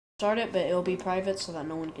start it, but it'll be private so that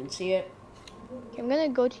no one can see it. I'm gonna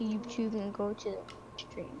go to YouTube and go to the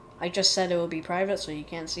stream. I just said it will be private so you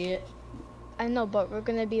can't see it. I know, but we're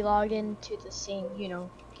gonna be logged into the same,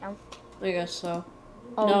 account. I guess so.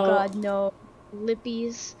 Oh No. God, no.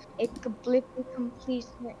 Blippies. It's a Blippy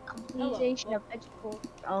completion of vegetable.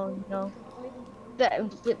 Oh no. That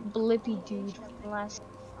Blippy dude from last.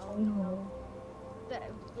 Oh no.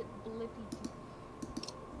 That Blippy dude.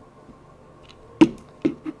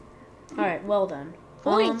 Alright, well then.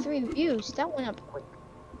 43 views. That went up quick.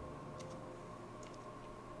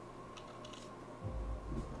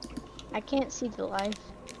 I can't see the live.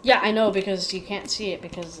 Yeah, I know, because you can't see it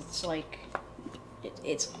because it's like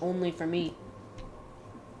it's only for me.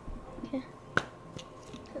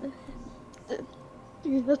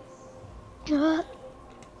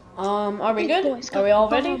 Are we good? Are we all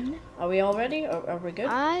ready? Are we all ready? Are we good?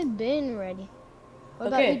 I've been ready. What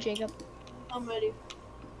about you, Jacob? I'm ready.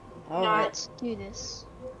 Alright. Let's do this.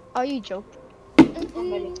 Oh, you joke.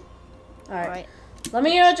 I'm ready. Alright. Let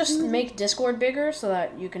me just make Discord bigger so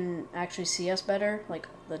that you can actually see us better, like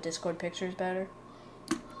the Discord pictures better.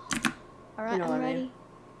 Alright, You know I'm what I ready. mean.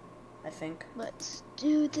 I think. Let's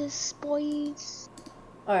do this, boys.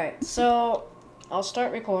 Alright, so I'll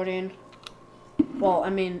start recording. Well, I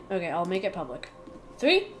mean, okay, I'll make it public.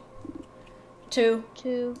 3, 2,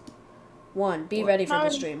 1. Be ready for the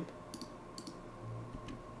stream.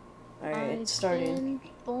 Alright, it's starting.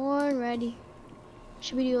 Born ready.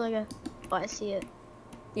 Should we do like a... Oh, I see it.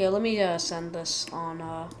 Yeah, let me send this on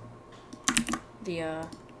the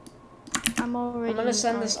I'm already... I'm gonna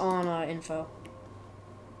send this on info.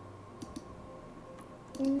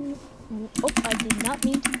 Oh, I did not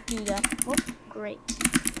mean to do that. Oh, great.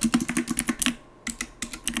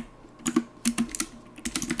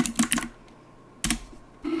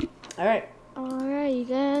 Alright. Alrighty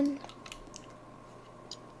then.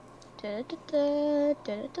 And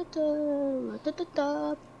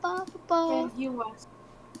you was.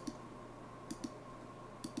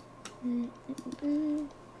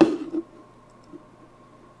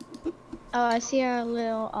 Oh, I see our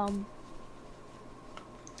little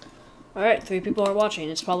Alright, 3 people are watching.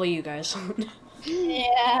 It's probably you guys.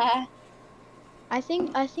 Yeah. I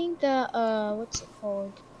think the what's it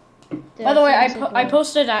called? By the way, I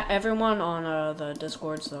posted everyone on the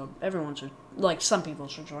Discord, so everyone should, like, some people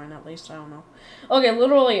should join at least. I don't know. Okay,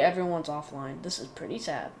 literally everyone's offline. This is pretty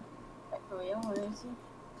sad. For real? What is it?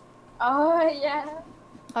 Oh yeah.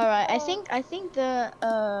 All right, I think the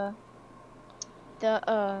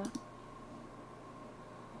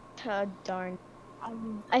darn.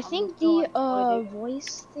 I think the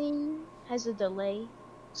voice thing has a delay.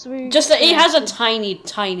 So we Just that it has a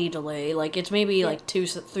tiny delay. Like, it's maybe like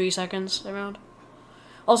 3 seconds around.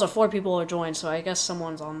 Also, 4 people are joined, so I guess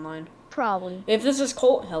someone's online. Probably. If this is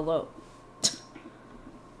Colt, hello.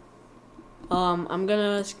 I'm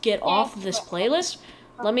gonna get off this playlist.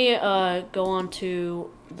 Let me go on to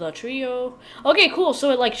the trio. Okay, cool.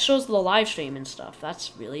 So it like shows the live stream and stuff.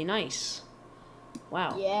 That's really nice.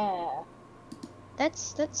 Wow. Yeah.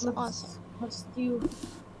 That's awesome. Let's do.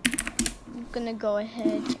 I'm gonna go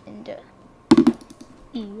ahead and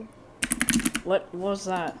E. What was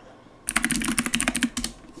that?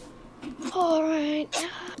 All right.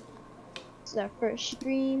 It's our first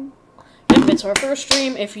stream. If it's our first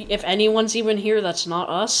stream, if anyone's even here, that's not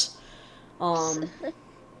us.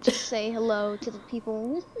 Just say hello to the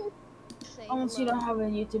people. Unless you don't have a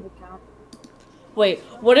YouTube account. Wait,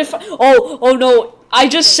 what if? Oh no! I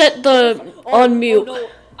just set the unmute.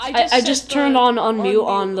 I just turned on unmute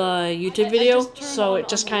on the YouTube video, so it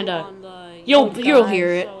just kind of you'll hear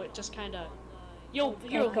it. You'll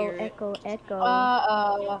hear it. Echo.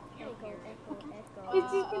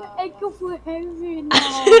 It's just gonna echo forever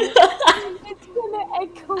now. It's gonna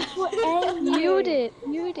echo forever. Mute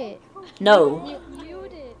it. No.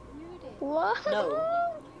 Mute it. What? No.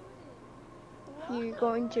 You're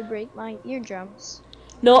going to break my eardrums.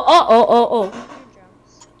 No. Oh.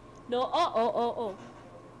 No. Oh.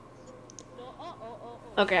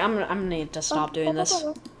 Okay, I'm gonna need to stop doing this.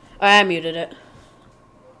 I muted it.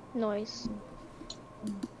 Noise.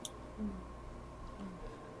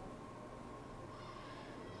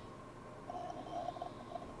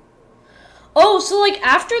 Oh, so like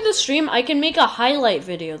after the stream, I can make a highlight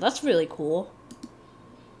video. That's really cool.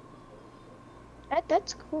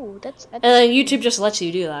 That's cool. That's And then YouTube just lets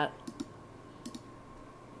you do that.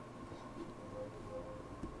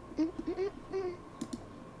 You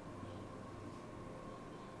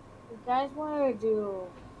guys want to do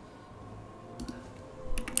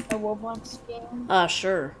a Roblox game?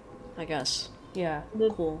 Sure. I guess. Yeah.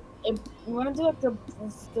 Cool. if you want to do like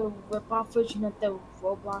the rip-off version of the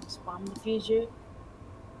Roblox bomb diffuser.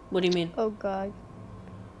 What do you mean? Oh god.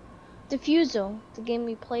 Diffusal, the game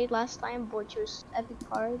we played last time, which was epic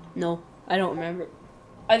hard. No, I don't remember.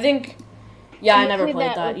 I think. Yeah, And I we never played played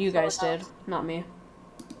that that. with You guys someone did, not me.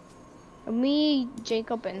 Me,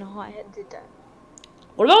 Jacob, and Hothead did that.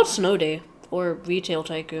 What about Snow Day or Retail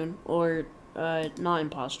Tycoon or not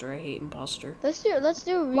Imposter? I hate Imposter. Let's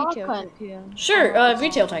do Block retail hunt. tycoon. Sure,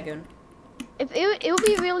 Retail Tycoon. If it would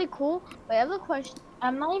be really cool. But I have a question.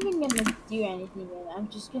 I'm not even gonna do anything with it. I'm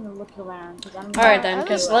just gonna look around because I'm. All right I then, have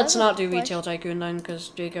because a- let's I have a not do Retail question. Tycoon then, because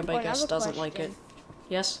Jacob, Oh, I I have guess, a doesn't like it. question.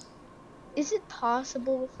 Yes. Is it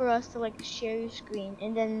possible for us to like share your screen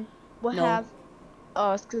and then we'll No. have?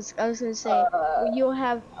 Oh, because I was gonna say you'll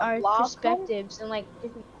have our block hunt? perspectives and like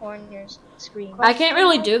different corners of the screen. I can't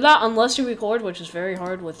really do that unless you record, which is very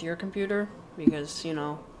hard with your computer, because you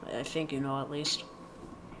know, I think you know at least.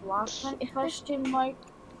 Block hunt question mark.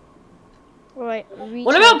 Right.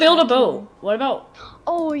 What about Build a Boat? What about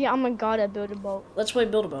Oh yeah, oh my god, I built a boat. let's play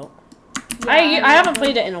Build a Boat? Yeah, I haven't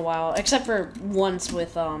played it in a while, except for once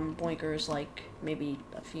with Boinkers, like maybe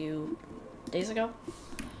a few days ago.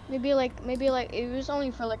 Maybe like it was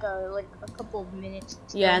only for like a couple of minutes.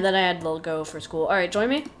 Yeah, and then I had to go for school. All right, join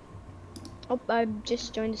me. Oh, I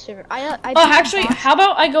just joined the server. I Oh, beat the actually, boss. how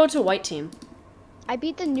about I go to White Team? I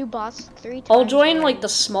beat the new boss 3 times. I'll join already. like the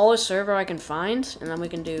smallest server I can find, and then we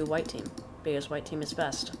can do White Team because White Team is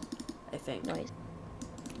best, I think. Nice.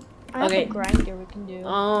 I have Okay. a grinder we can do.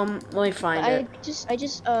 Let me find it.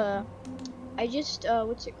 I just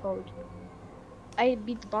what's it called? I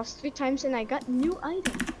beat the boss 3 times and I got new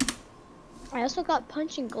item. I also got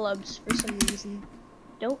punching gloves for some reason.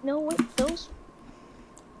 Don't know what those.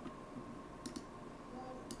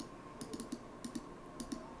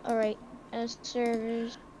 All right,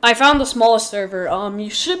 servers. I found the smallest server. You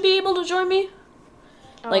should be able to join me.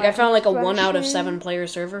 Like I found like a 1 out of 7 player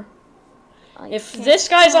server. If this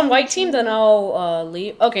guy's on White Team, then I'll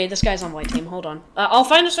leave. Okay, this guy's on White Team. Hold on. I'll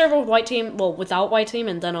find a server with White Team. Well, without White Team,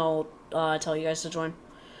 and then I'll tell you guys to join.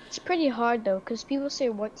 It's pretty hard though, cause people say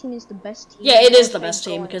what team is the best team. Yeah, it is I'll the try best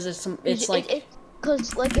team going. because it's like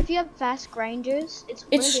Cause like if you have fast grinders, it's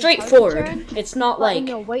it's really straightforward. hard to turn, It's not but like in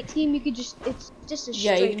a white team, you could it's just a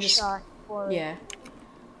Yeah, you straight can just- shot. For yeah.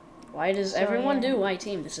 Why does So, everyone yeah. do White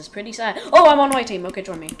Team? This is pretty sad. Oh, I'm on White Team. Okay,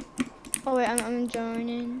 join me, Oh wait, I'm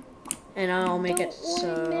joining. and I'll make Don't it worry,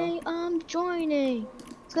 so. mate, I'm joining.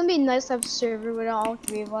 It's gonna be nice to have a server with all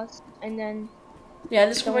 3 of us, and then Yeah,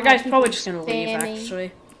 this Don't guy's have probably people just gonna leave. spamming.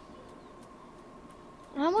 Actually,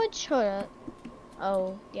 how much?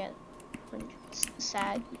 Oh yeah,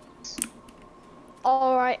 sad.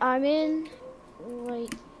 All right, I'm in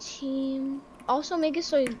white team. Also, make it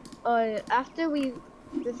so after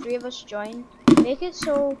the 3 of us join, make it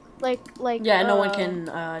so like yeah, no one can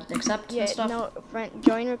accept yeah and stuff. no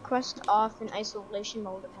join request off and isolation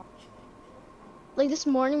mode on. Like this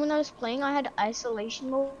morning when I was playing, I had isolation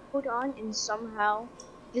mode on, and somehow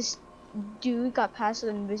this dude got past an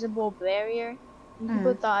invisible barrier. And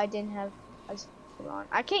people thought I didn't have isolation on.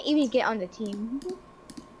 I can't even get on the team.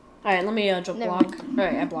 All right, let me Never block. All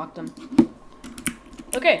right, I blocked him.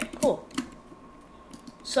 Okay, cool.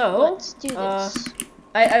 So Let's do this.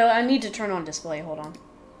 I need to turn on display. Hold on.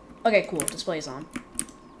 Okay, cool. Display's on.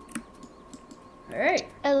 All right.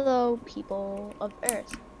 Hello, people of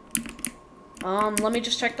Earth. Let me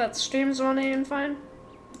just check that stream's running fine.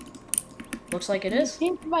 Looks like it I is.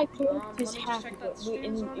 think my character's let me just happy, check that but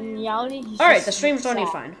stream's in running. reality, he's All right, just the stream's running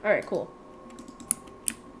sad. fine. All right, cool.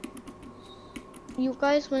 You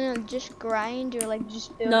guys wanna just grind or like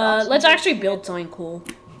just build? No, awesome let's builds? actually build something cool.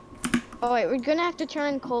 Oh wait, we're gonna have to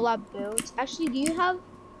turn on collab builds. Actually, do you have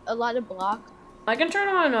a lot of blocks? I can turn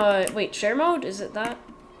on wait, share mode. Is it that?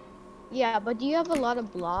 Yeah, but do you have a lot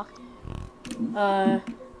of blocks?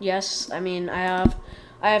 Yes. I mean, I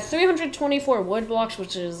have 324 wood blocks,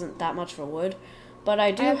 which isn't that much for wood, but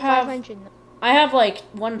I do I have have 500. I have like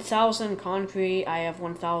 1,000 concrete. I have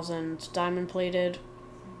 1,000 diamond plated.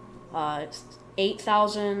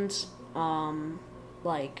 8,000.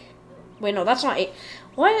 Like, wait, no, that's not 8.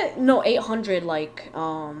 What? No, 800. Like,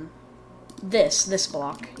 this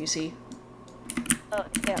block. You see? Oh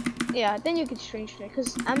yeah. Then you could strange it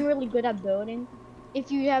because I'm really good at building. If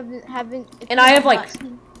you haven't, if And you I have, not like,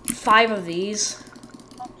 seen- 5 of these.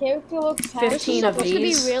 My character looks 15 They're of supposed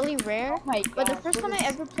these. to be really rare. Oh my But the gosh, first what time I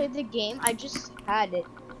is- ever played the game, I just had it.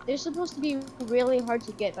 They're supposed to be really hard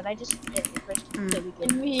to get, but I just did it the first time we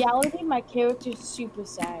get. In reality, my character's super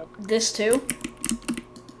sad. This too.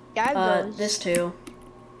 Guy goes. This too.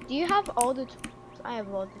 Do you have all the tools? I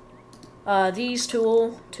have all the. These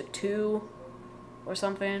two. or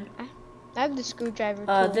something. I have the screwdriver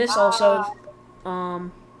tool. This also.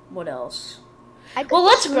 What else? I got Well, the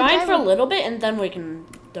let's grind for a screwdriver- little bit and then we can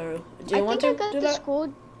do. Do you want to do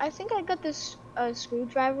that? I think I got this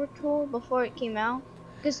screwdriver tool before it came out.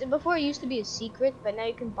 Because before it used to be a secret, but now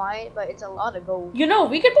you can buy it, but it's a lot of gold. You know,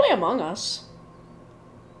 we could play Among Us.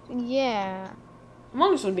 Yeah.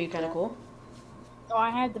 Among Us would be kind of cool. Oh,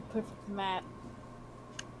 I had the perfect map.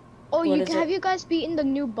 Oh, What is have it? you guys beaten the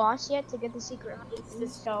new boss yet to get the secret? It's the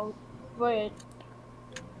scout, but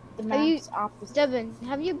the Have you- map's opposite. Devin,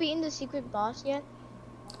 have you beaten the secret boss yet?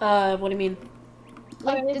 What do you mean?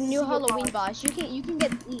 Like it's the the new secret Halloween boss. boss. You can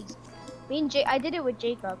get these. I did it with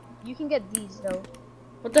Jacob. You can get these though.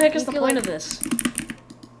 What the heck is You the feel point like- of this?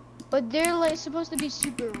 But they're like supposed to be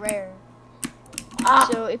super rare. Ah,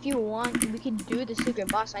 So if you want, we can do the secret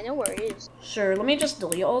boss. I know where it is. sure. Let me just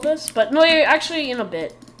delete all this. But no, actually, in a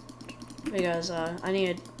bit, because I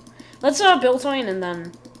need. Let's build something and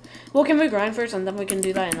then. Well, can we grind first and then we can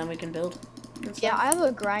do that and then we can build? and Yeah, stuff? I have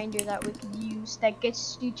a grinder that we can use that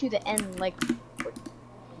gets you to the end. Like,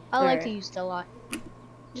 I like to Alright. use it a lot.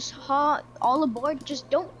 Just all aboard. Just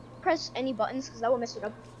don't press any buttons because that will mess it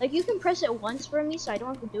up. Like you can press it once for me, so I don't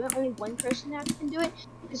have to do it. Only one person can do it.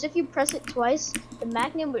 Because if you press it twice, the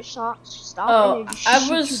magnet would stop Oh, and it just I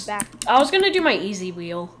shoot was- you back. I was gonna do my easy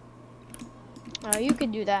wheel. You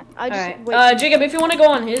can do that. I just Alright. wait. Jacob, if you want to go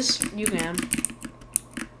on his, you can.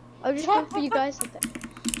 I'll just wait for you guys at that.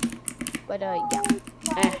 But yeah.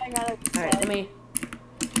 Eh. I gotta Alright, let me.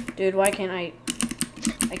 Dude, why can't I?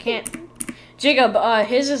 I can't. Jacob,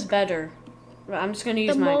 his is better. I'm just gonna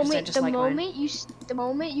use mine because I just like mine. The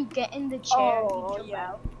moment you get in the chair, Oh, you jump yeah.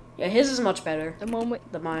 out. Yeah, his is much better The moment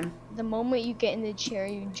than mine. you get in the chair,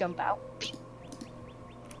 you jump out.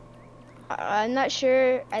 I'm not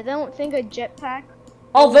sure. I don't think a jetpack.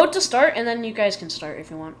 I'll vote to start, and then you guys can start if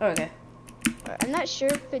you want. Oh, okay. I'm not sure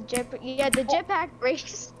if the jetpack. Yeah, the jetpack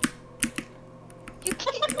breaks. You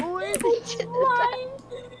can't order the jetpack.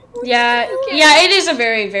 Yeah, You can't- yeah, it is a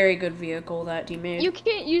very, very good vehicle that he made. You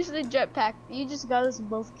can't use the jetpack. You just got us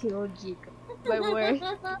both killed, Jacob. By word.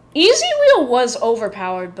 Easy Wheel was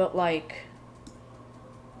overpowered, but like,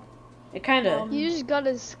 it kind of. You just got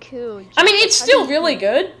us killed. I mean, Jacob. it's How still do you really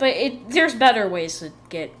feel? good, but there's better ways to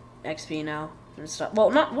get XP now and stuff.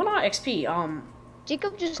 Well, not XP.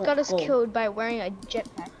 Jacob just got us Gold. killed by wearing a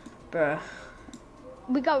jetpack. Bruh.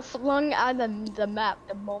 We got flung out of the map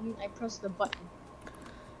the moment I pressed the button.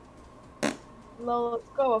 Lol, let's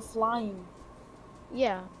go flying.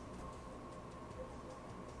 Yeah.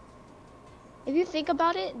 If you think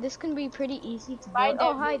about it, this can be pretty easy to Bye, build.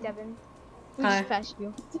 Oh, hi, Devin. Devin. We Hi. just passed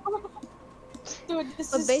you. Dude,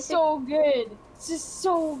 this But is basic- so good. This is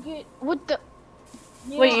so good. What the?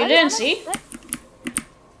 Wait, you I didn't don't- see?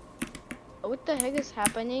 What the heck is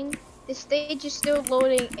happening? The stage is still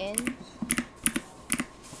loading in.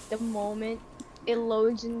 The moment it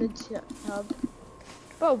loads in the tub.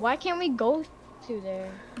 Bro, why can't we go to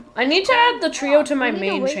there? I need to add the trio to my We need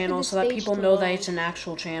to main wait for channel the so that stage people to know that load. it's an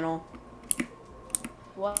actual channel.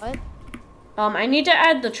 What? I need to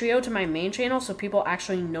add the trio to my main channel so people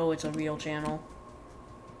actually know it's a real channel.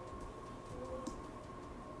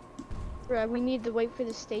 Bro, we need to wait for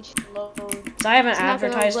the stage to load. So I haven't It's not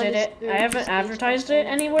gonna advertised let us it. do I haven't the advertised stage it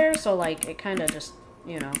anywhere, so like it kind of just,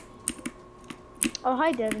 you know. Oh,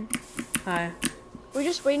 hi, Devin. Hi. We're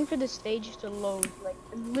just waiting for the stage to load. Like,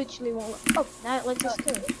 it literally won't. Oh, now it lets us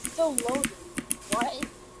go. It's still loading. What?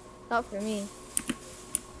 Not for me.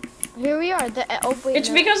 Here we are. Oh wait, It's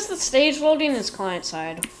no. because the stage loading is client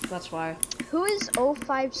side. That's why. Who is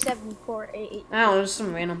 057488? I don't know, just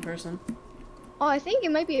some random person. Oh, I think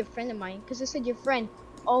it might be a friend of mine because it said your friend.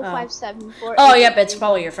 057488. Oh, yep, it's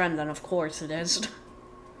probably your friend then. Of course it is.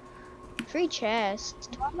 Free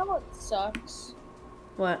chest. I know what sucks.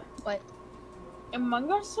 What?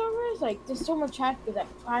 Among Us servers, like, there's so much hackers that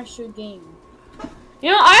crash your game.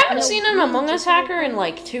 You know, I haven't No, seen an we Among Us just hacker in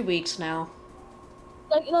like 2 weeks now.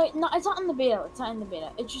 Like, no, it's not in the beta. It's not in the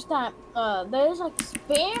beta. It's just that, there's like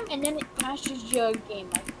spam and then it crashes your game.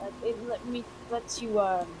 Like it lets you,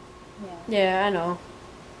 yeah. Yeah, I know.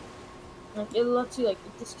 Like, it lets you, like,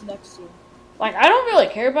 it disconnects you. Like, I don't really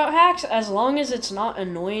care about hacks as long as it's not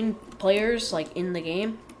annoying players, like, in the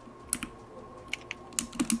game.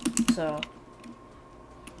 So.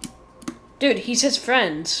 Dude, he's his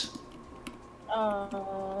friend.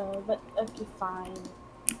 But, okay, fine.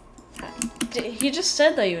 He just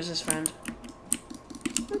said that he was his friend.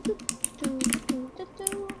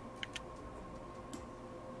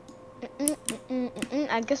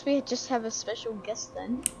 I guess we just have a special guest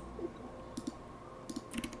then.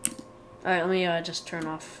 Alright, let me just turn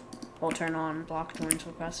on block joins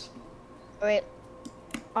request. Wait.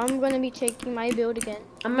 I'm gonna be taking my build again.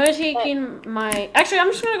 I'm gonna taking my. Actually,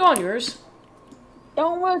 I'm just gonna go on yours.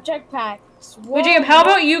 Don't wear jetpack. Wait, Jacob, how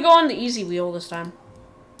about you go on the easy wheel this time?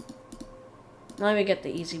 Let me get the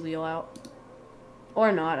easy wheel out.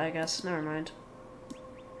 Or not, I guess. Never mind.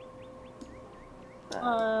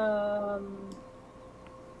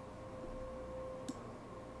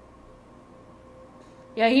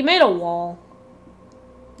 Yeah, he made a wall.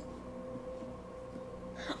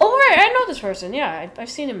 Oh, right, I know this person. Yeah, I've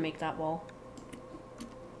seen him make that wall.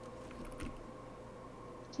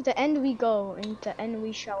 To the end we go, and to the end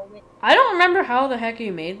we shall win. I don't remember how the heck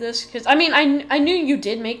you made this, because, I mean, I knew you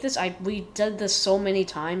did make this. We did this so many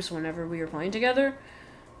times whenever we were playing together.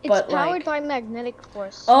 It's But, powered like... by magnetic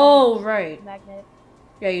force. Oh, right. Magnetic.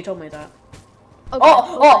 Yeah, you told me that. Okay.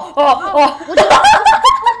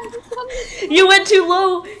 You went too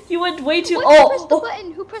low. You went way too. Who pressed the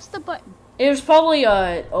button? Who pressed the button? It was probably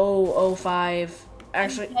 005.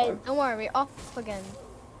 Actually, Don't worry, we're off again.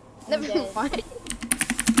 Never mind.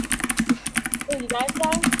 Wait, you guys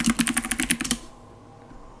die?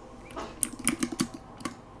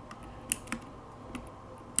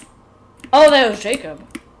 oh, that was Jacob.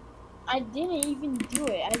 I didn't even do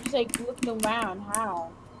it. I just like looked around.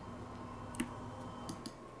 How?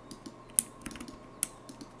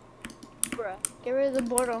 Bruh, get rid of the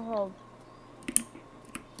border hold.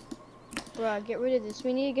 Bruh, get rid of this.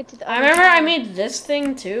 We need to get to the I other remember side. I made this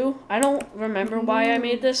thing too. I don't remember why I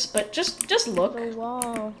made this, but just look. The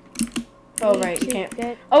wall. Oh Need right, you to can't.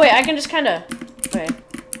 get- Oh wait, I can just kind of. Wait,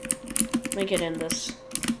 make it in this.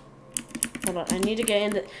 Hold on, I need to get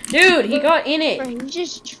in the. Dude, he got in it. Bruh, he's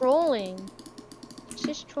just trolling. He's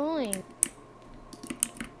just trolling.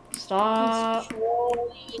 Stop.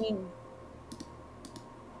 Trolling.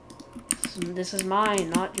 This is mine,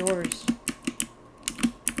 not yours.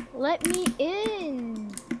 Let me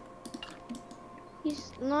in.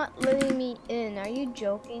 He's not letting me in. Are you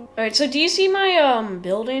joking? All right, so do you see my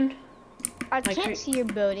building? I Like, can't see your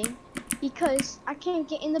building because I can't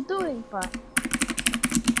get in the building part.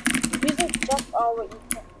 You just jump over.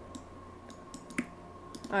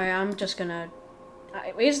 Alright, I'm just gonna.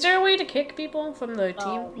 Is there a way to kick people from the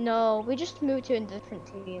No. team? No, we just moved to a different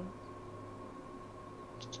team.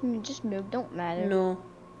 Just move. Don't matter. No.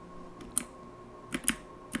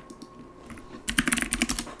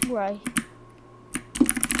 Right.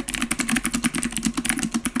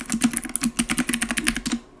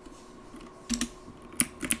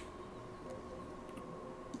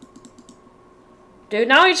 Dude,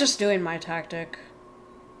 now he's just doing my tactic.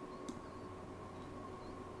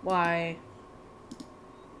 Why?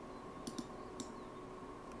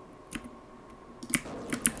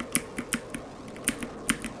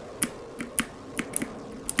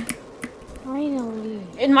 Finally.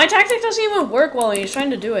 And my tactic doesn't even work while he's trying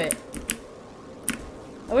to do it.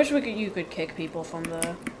 I wish you could kick people from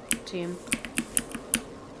the team.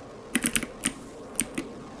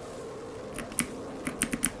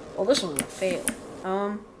 Well, this was a fail.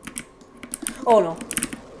 Oh no.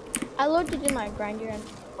 I loaded in my grinder and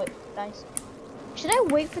wait, guys. Should I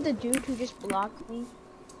wait for the dude to just block me?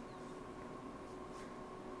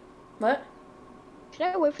 What? Should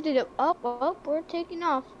I wait for the dude? Up, we're taking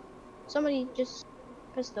off. Somebody just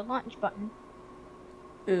pressed the launch button.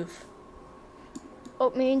 Oof. Oh,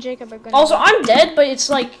 me and Jacob are gonna. Also, I'm dead, but it's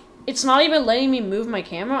like, it's not even letting me move my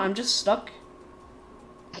camera. I'm just stuck.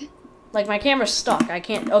 Like, my camera's stuck. I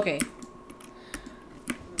can't. Okay.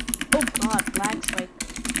 Oh god, lag spike.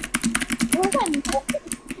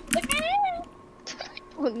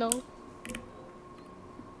 Oh no.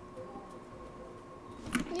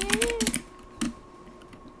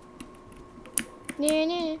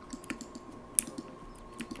 Yeah.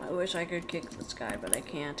 I wish I could kick this guy, but I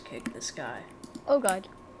can't kick this guy. Oh god.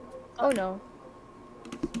 Oh no.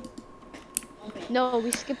 No,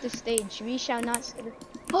 we skipped the stage. We shall not skip it.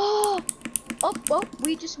 Oh! Oh,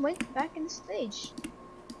 we just went back in the stage.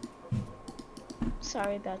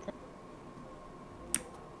 Sorry about that.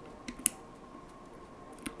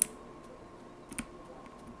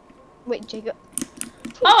 Wait, Jacob.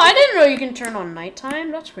 Oh, I didn't know you can turn on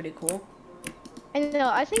nighttime. That's pretty cool. I know,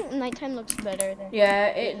 I think nighttime looks better than Yeah,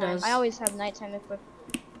 it daytime. does. I always have nighttime equipped.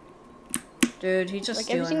 Dude, he's just Like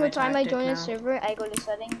stealing every single my time I tactic join now. a server, I go to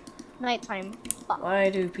settings, nighttime. Why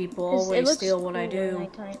do people 'Cause it always looks steal what I cool at do?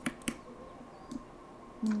 nighttime.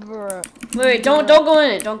 Bruh. Wait, don't go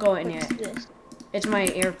in it. Don't go in What's yet. this? It's my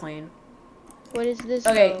airplane. What is this?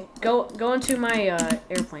 Okay, though? go into my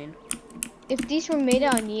airplane. If these were made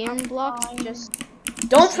out of neon blocks, just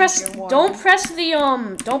Don't press your warning. don't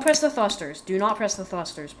press the thrusters. Do not press the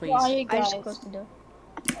thrusters, please. Why are you I guys? just closed the door.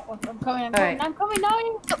 I'm coming. Alright. I'm coming now.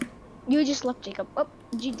 You just left, Jacob. Oh,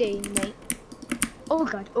 G-Day, mate. Oh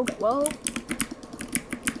god. Oh, whoa.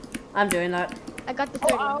 I'm doing that. I got the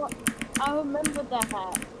third one. Oh, I remember that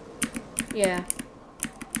hat. Yeah.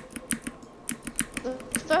 The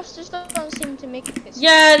thrusters don't seem to make it.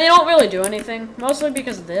 Yeah, they don't really do anything. Mostly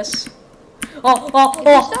because of this. Oh, oh, If you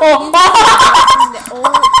oh, stop oh, using oh. the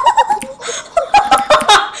old-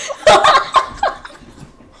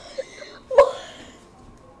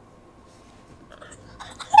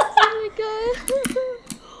 Oh my god.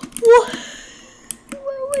 What?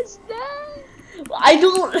 What was that? I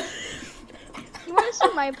don't. You wanna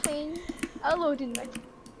see my plane? I'll load in my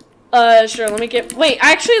plane. Sure. Let me get. Wait,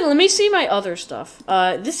 actually, let me see my other stuff.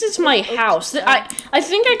 This is my house. I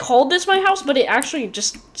think I called this my house, but it actually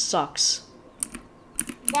just sucks.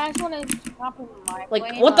 You guys want to hop in my Like,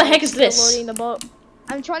 plane? what the heck is Still this? Loading the boat.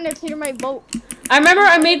 I'm trying to clear my boat. I remember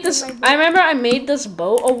I made this. I remember I made this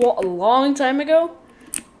boat a long time ago,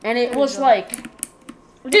 and it was like,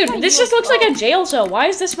 dude, this just looks like a jail cell. Why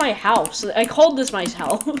is this my house? I called this my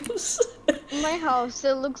house. My house,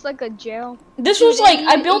 it looks like a jail. This Dude, was like it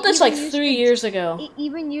I even- built it this like even used 3 to- years ago. It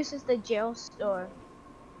even uses the jail store.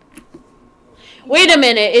 Wait a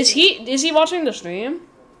minute, is he watching the stream?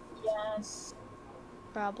 Yes.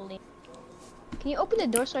 Probably. Can you open the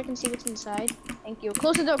door so I can see what's inside? Thank you.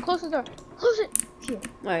 Close the door, close the door. Close it! Here.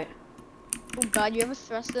 Alright. Oh god, you have a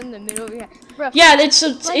thruster in the middle of your head. Bruh, Yeah,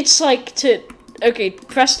 it's like to okay,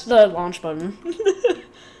 press the launch button.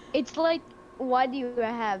 it's like, why do you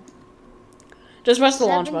have Just press the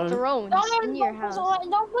launch 7 button. thrones in your house?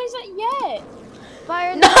 Don't place it yet.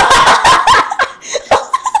 Fire No!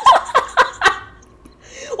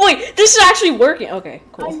 Wait, this is actually working. Okay, I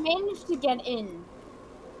cool. managed to get in.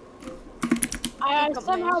 I Jacob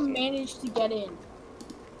somehow managed managed to get in.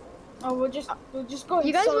 Oh, we're just going.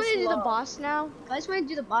 You guys so want to do the slow. boss now? You guys want to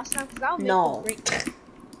do the boss now? Cause that'll make No. it great.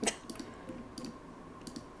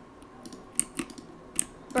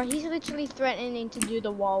 Bro, he's literally threatening to do the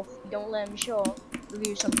wall if you don't let him show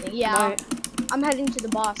you something. Yeah, Alright. I'm heading to the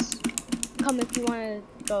boss. Come if you want to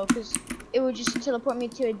go, because it would just teleport me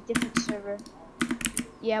to a different server.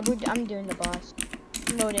 Yeah, I'm doing the boss.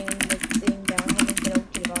 I'm loading the thing down. I'm gonna get over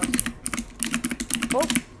to the boss. Oh,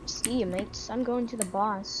 see you, mates. I'm going to the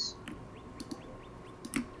boss.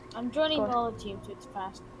 I'm joining Go the ahead. other team, so it's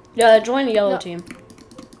fast. Yeah, join the yellow No. team.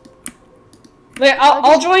 Wait,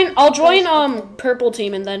 I'll join purple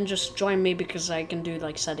team and then just join me because I can do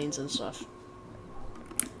like settings and stuff.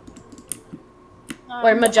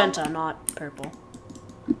 Or magenta, not purple.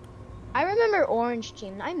 I remember orange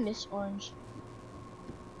team. I miss orange.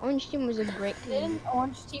 Orange team was a great team. Didn't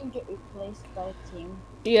orange team get replaced by a team?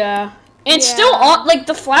 Yeah. And it's Yeah. still on, like,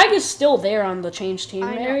 the flag is still there on the change team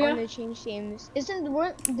I know, area. on the change teams. Didn't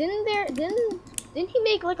he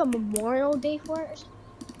make like a Memorial Day for it? Or something?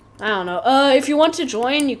 I don't know. If you want to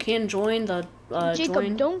join, you can join the, Jacob,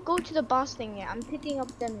 join. don't go to the boss thing yet. I'm picking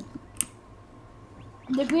up them.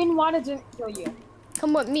 The green water didn't kill you.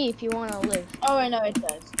 Come with me if you want to live. Oh, I know it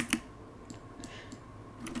does.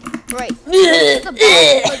 Right. Go to the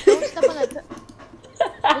boss, but don't step on the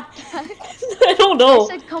I don't I know.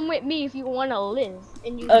 said come with me if you want to live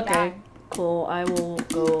and you Okay, die. cool. I will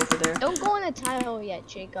go over there. Don't go on the tile yet,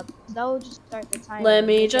 Jacob. That will just start the timer. Let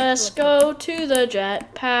me You'll get just teleported. go to the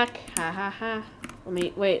jetpack. Ha ha ha.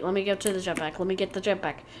 Let me get to the jetpack. Let me get the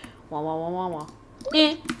jetpack. Wah wah wah wah wah.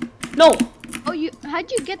 No, Oh,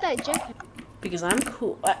 how'd you get that jetpack? because I'm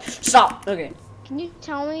cool. Stop. Okay. Can you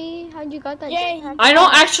tell me how you got that Yay. jetpack? I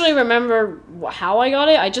don't actually remember how I got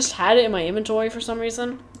it. I just had it in my inventory for some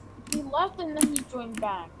reason. He left and then he joined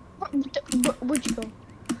back. Where'd you go?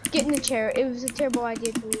 Get in the chair. It was a terrible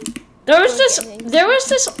idea to leave. There was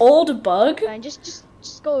this old bug. Fine, just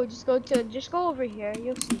go over here.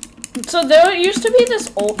 You'll see. So there used to be this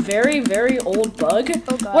very old bug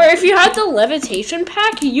Oh god. where if you had the levitation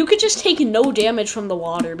pack, you could just take no damage from the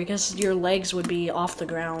water because your legs would be off the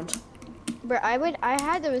ground. Bro, I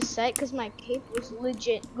had to reset because my cape was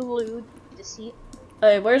legit glued to the seat.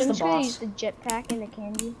 Where's I'm the just gonna boss? use the jetpack and the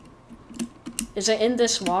candy. Is it in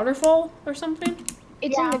this waterfall or something?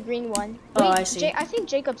 It's in Yeah. the green one. Oh, Wait, I see. I think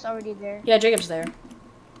Jacob's already there. Yeah, Jacob's there.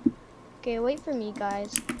 Okay, wait for me,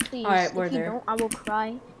 guys. Please. Alright, we're if you there. don't, I will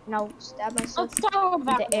cry and I'll stab myself Let's start with in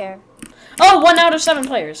that the air. Oh, 1 out of 7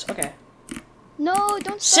 players. Okay. No,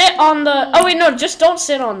 don't Sit start on with the. me. Oh wait, no, just don't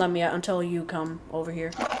sit on them yet until you come over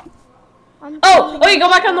here. I'm Oh, telling okay, you. go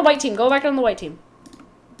back on the white team. Go back on the white team.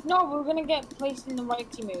 No, we're gonna get placed in the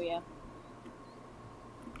white team area.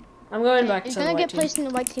 I'm going back You're to the gonna white get team. placed in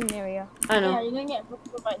the white team area. I Yeah, know. you're gonna get placed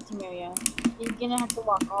in the white team area. You're gonna have to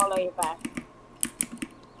walk all the way back.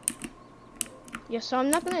 Yeah, so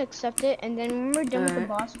I'm not gonna accept it, and then when we're done with the Alright.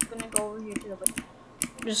 boss, we're gonna go over here to the window.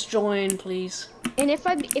 Just join, please. And if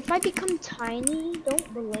I become tiny,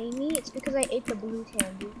 don't blame me. It's because I ate the blue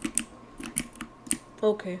candy.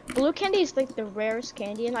 Okay. Blue candy is like the rarest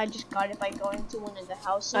candy, and I just got it by going to one of the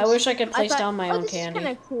houses. I wish I could place thought, down my oh, own this candy. is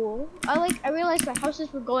kind of cool. I realized the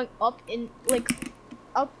houses were going up in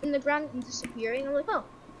the ground and disappearing. I'm like, oh.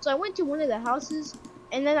 So I went to one of the houses,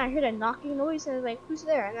 and then I heard a knocking noise, and I was like, who's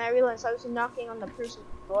there? And I realized I was knocking on the person's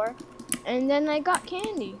door, and then I got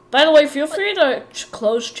candy. By the way, feel free to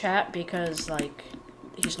close chat because, like,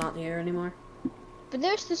 he's not here anymore. But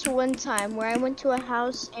there's this one time where I went to a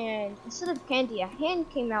house, and instead of candy, a hand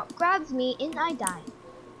came out, grabbed me, and I died.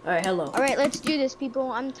 Alright, hello. Alright, let's do this, people.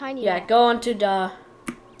 I'm tiny. Yeah, now. go on to the...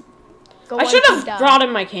 Go I on should to have the- brought in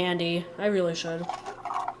my candy. I really should.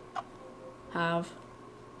 Have.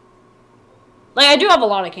 Like, I do have a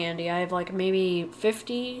lot of candy. I have, like, maybe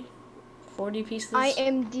 50, 40 pieces. I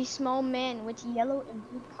am the small man with yellow and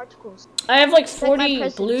blue particles. I have, like, like my 40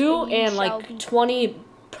 presence, blue and you and, shall like, be- 20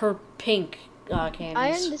 per pink candies. I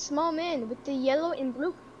am the small man with the yellow and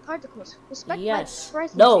blue particles. Respect Yes. my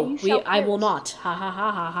presence. No, or you shall I will perish. not. Ha ha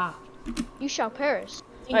ha ha ha. You shall perish.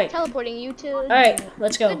 I'm Alright. teleporting you to. Alright,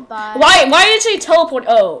 let's go. Goodbye. Why did it say teleport?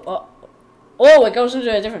 Oh, it goes into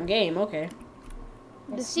a different game. Okay.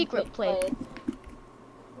 The secret plate.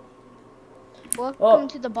 Welcome Oh.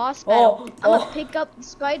 to the boss Oh, battle. I'm oh. gonna pick up the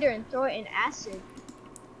spider and throw it in acid.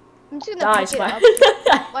 I'm just gonna Die, pick it spider.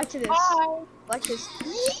 up. Watch this. Bye. Watch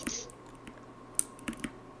this.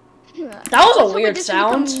 That was a Let's hope it weird doesn't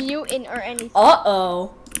become sound. mutant or anything.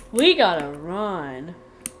 Uh-oh. We gotta run.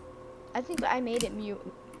 I think I made it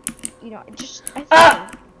mutant. You know, just I think.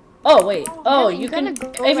 Ah! Oh, wait. Oh, you you can...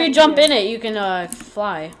 gotta go If you right jump here. in it, you can,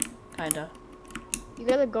 fly. Kinda. You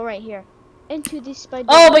gotta go right here. Into the spider.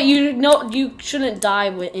 Oh, but you shouldn't die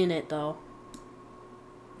in it, though.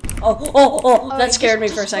 Oh, that Alright, scared me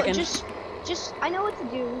just- for a second. Just, I know what to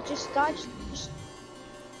do. Just dodge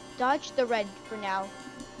the red for now.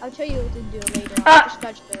 I'll tell you what to do later on. Ah! Just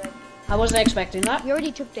dodge the red. I wasn't expecting that. You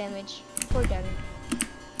already took damage. Poor Devin.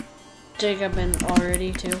 Jacob and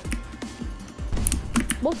already, too.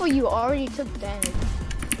 Both of you already took damage.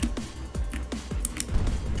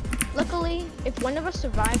 Luckily, if one of us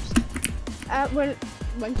survives,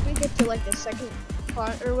 once we get to like the second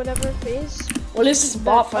part or whatever phase, What is this The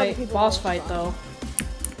boss other fight? people Boss will fight, spawn. though.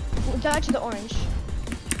 we'll dodge the orange.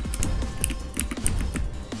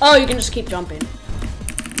 Oh, you can just keep jumping.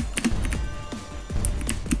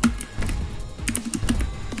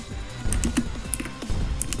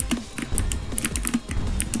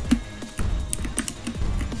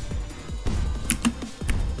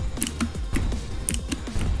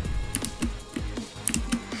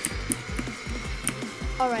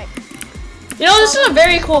 Alright. You know, this is a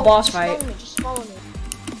very cool boss fight. Follow me, just follow me.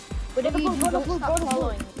 Whatever you do, don't stop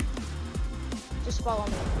following me. Just follow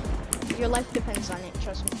me. Your life depends on it,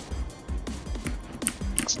 trust me.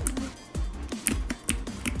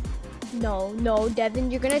 No,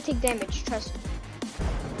 Devin, you're gonna take damage, trust me.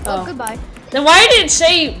 Oh, goodbye. Then why did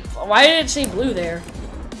it say blue there?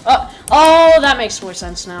 Oh, that makes more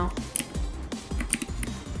sense now.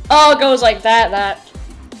 Oh, it goes like that.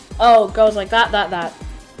 Oh, it goes like that.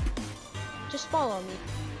 Just follow me.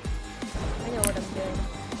 I know what I'm doing.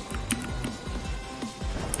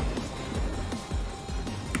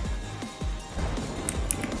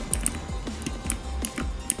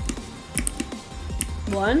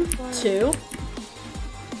 One, 2,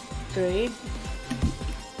 3,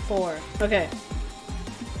 4. Okay.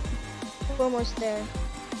 We're almost there.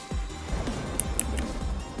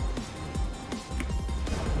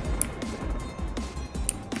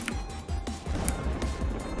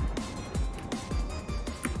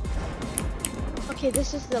 Okay,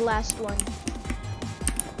 this is the last one.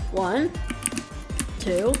 1,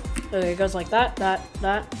 2. Okay, it goes like that. Got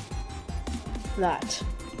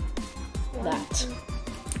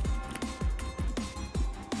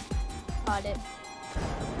it.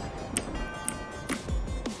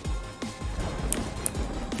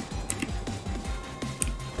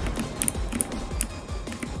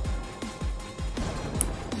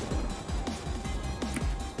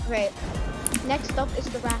 Right. Next up is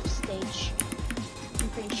the raft stage. I'm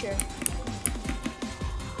pretty sure.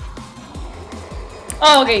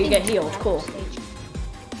 Oh, okay, you get healed. Raft Cool. stage.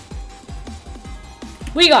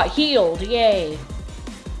 We got healed. Yay.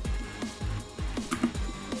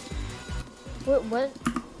 What?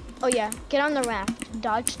 Oh yeah, get on the raft.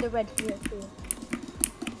 Dodge the red here too.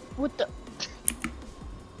 What the?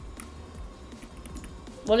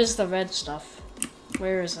 What is the red stuff?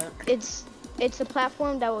 Where is it? It's a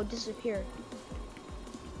platform that will disappear.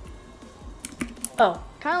 Oh.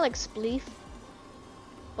 Kind of like Spleef,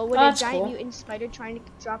 but with That's a giant cool. mutant spider trying to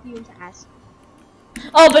drop you into acid.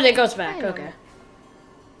 Oh, but it goes back. I know. Okay.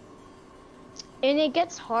 And it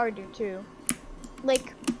gets harder too.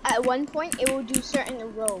 Like at one point, it will do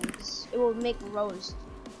certain rows. It will make rows.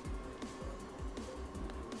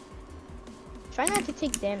 Try not to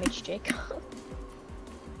take damage, Jake.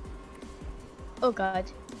 Oh god.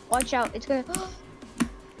 Watch out. It's gonna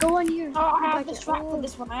go on here. Oh, I have Like this it. trap Oh. for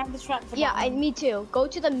this one. I have this trap for Yeah, that one. me too. Go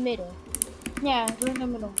to the middle. Yeah, go in the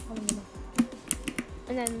middle. Go in the middle.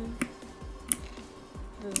 And then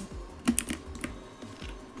boom.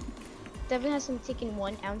 Devin hasn't taken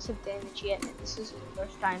 1 ounce of damage yet, and this is his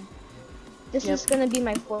first time. This Yep. is gonna be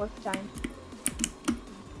my 4th time.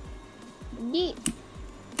 Yeet.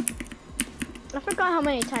 I forgot how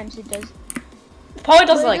many times it does. Probably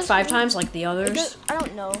does it But it like does- 5 times like the It others. does I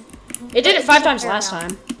don't know. It did it It 5 does a times fair last amount.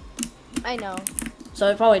 time. I know. So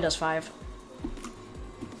it probably does 5.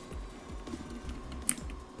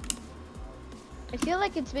 I feel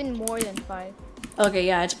like it's been more than 5. Okay,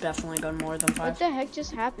 yeah, it's definitely been more than What 5. the heck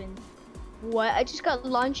just happened? What? I just got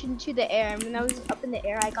launched into the air, and when I was up in the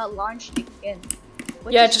air, I got launched again.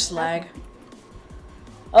 What Yeah, just lag.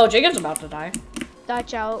 Oh, Jacob's about to die.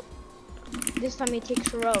 Dodge out. This time he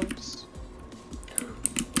takes rows.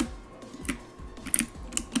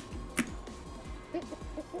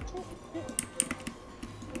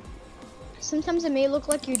 Sometimes it may look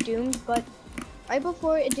like you're doomed, but right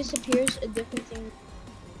before it disappears, a different thing.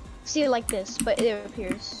 See it like this, but it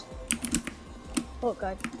appears. Oh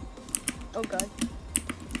god. Oh god.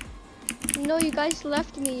 No, you guys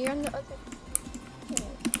left me. You're on the other.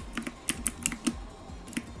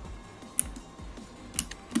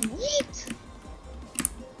 Yeet!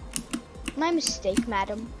 My mistake,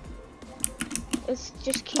 madam. Let's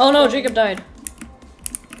just keep Oh no, going. Jacob died.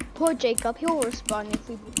 Poor Jacob, he'll respawn if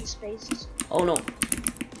we beat his face. Oh no.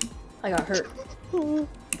 I got hurt. Ooh.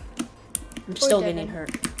 I'm still Devin. getting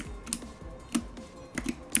hurt.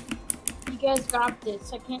 You guys got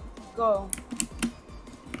this. I can't go.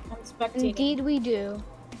 I'm spectating. Indeed we do.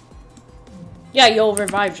 Yeah, you'll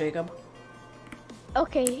revive Jacob.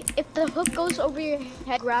 Okay, if the hook goes over your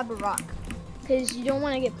head, grab a rock. Because you don't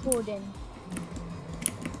want to get pulled in.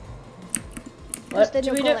 What then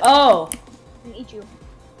do we he'll do? go like- Oh, And eat you.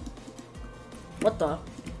 what the?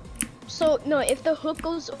 So, no, if the hook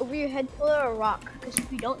goes over your head, pull out a rock. Because if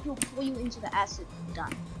you don't, he'll pull you into the acid.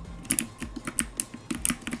 Done.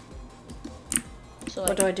 So, What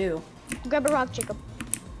like, do I do? grab a rock, Jacob.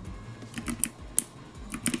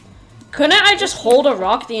 Couldn't I just hold a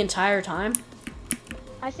rock the entire time?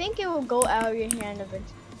 I think it will go out of your hand a bit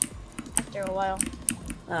after a while.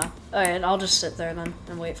 Oh, alright, I'll just sit there then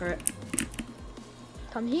and wait for it.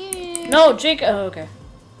 Come here. No, Jacob. Oh, okay.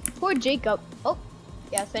 Poor Jacob. Oh,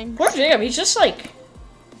 yeah, thanks. Poor Jacob. He's just like.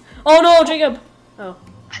 Oh no, Jacob. Oh,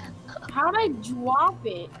 How'd I drop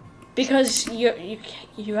it? because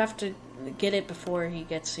you have to get it before he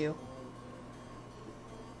gets you.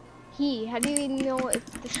 How do you know if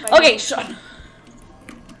the spider? Okay, so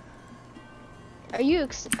Are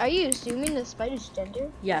you assuming the spider's gender?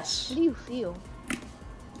 yes. How do you feel?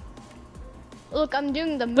 Look, I'm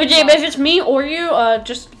doing the. But Jacob, if it's me or you,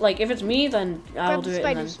 just like if it's me, then I'll grab do the it,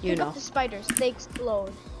 and spiders. then you Pick know. up the spiders. They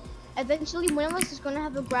explode. Eventually, one of us is gonna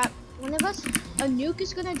have a grab. One of us, a nuke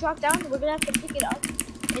is gonna drop down. We're gonna have to pick it up,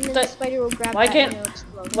 and then the But spider will grab why that can't- and it'll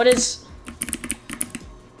explode. What is?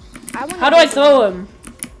 I wanna How do I get throw him? them.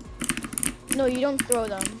 No, you don't throw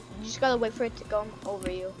them. You just gotta wait for it to go over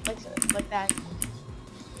you, like that.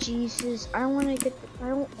 Jesus, I don't want to get. I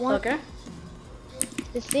don't want Okay.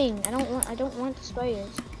 the thing. I don't want the spiders.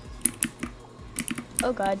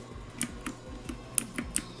 Oh god.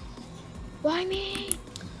 Why me?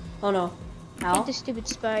 Oh no. Get Ow. the stupid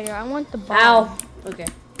spider. I want the bomb. Ow. Okay.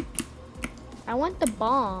 I want the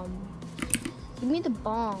bomb. Give me the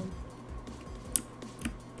bomb.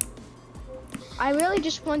 I really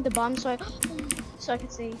just want the bomb so I can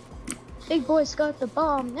say, Big Boy's got the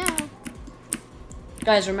bomb now.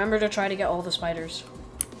 Guys, remember to try to get all the spiders.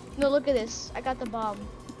 No, look at this. I got the bomb.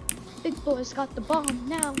 Big Boy's got the bomb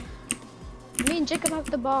now. Me and Jacob have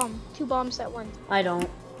the bomb. 2 bombs at once. I don't.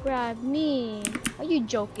 Grab me. Are you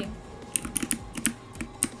joking?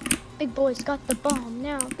 Big Boy's got the bomb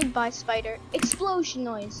now. Goodbye, spider. Explosion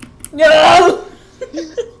noise. No.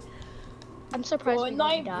 I'm surprised Oh, we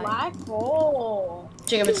night didn't die. black hole.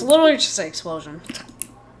 Jacob, it's literally just an explosion.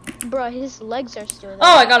 Bruh, his legs are still there.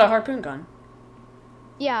 Oh, I got a harpoon gun.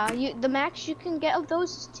 Yeah, the max you can get of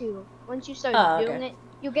those is 2. Once you start Oh, doing okay. it,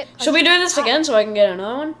 you get. Should we do this again so I can get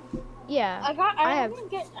another one? Yeah. I didn't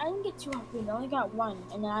get 2 harpoons. I only got 1,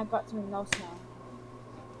 and then I got something else now.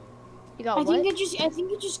 You got I what?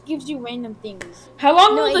 think it just gives you random things. How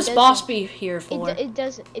long No, will it this doesn't. boss be here for? It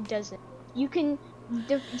doesn't. It doesn't. You can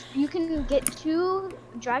get 2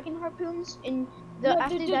 dragon harpoons, and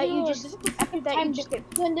after that you just get.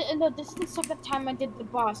 No, this is the second time I did the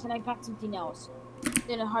boss, and I got something else.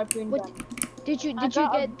 Then a harpoon What gun. did you I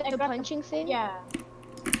get got the punching thing? Yeah.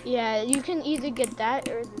 Yeah, you can either get that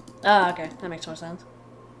or Ah, okay, that makes more sense.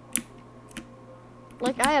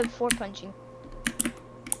 like I have 4 punching.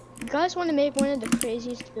 You guys want to make one of the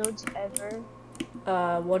craziest builds ever?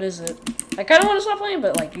 What is it? I kind of want to stop playing,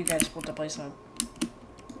 but like you guys want to play some.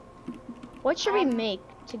 What should we make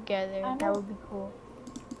together? That would be cool.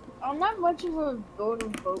 I'm not much of a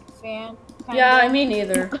Golden Boat fan. Yeah, I mean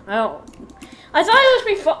neither. I don't. I thought it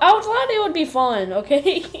would be fun. I thought it would be fun.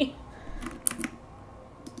 Okay.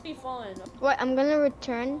 Be fun. What? I'm gonna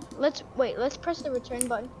return. Let's press the return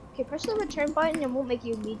button. Okay, press the return button and we'll make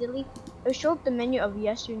you immediately. It'll show up the menu of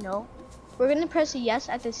yes or no. We're gonna press a yes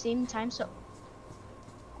at the same time. So.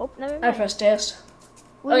 Oh, never mind. I pressed yes.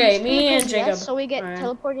 We're Okay, just me gonna and press Jacob. Yes, so we get Alright.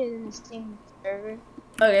 teleported in the same server.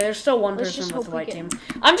 Okay, there's still one Let's person just with the hope we white get- team.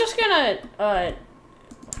 I'm just gonna I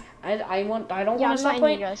don't Yeah, want to I'm stop not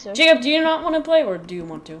playing. you guys, so. Jacob, do you not want to play, or do you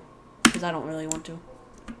want to? Because I don't really want to.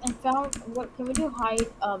 And found what can we do? Hide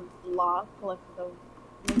block like the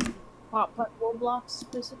pop wall blocks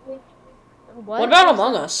specifically. What about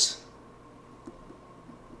Among Us?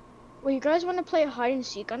 Well, you guys want to play hide and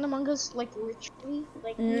seek on Among Us? Like literally,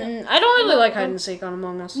 like I don't really like hide and seek on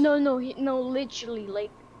Among Us. no, literally, like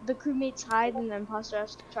the crewmates hide and the imposter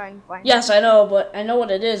has to try and find. Yes, I know, but I know what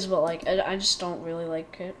it is, but like I just don't really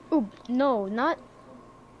like it. Ooh, no, not.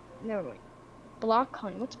 Never mind. Block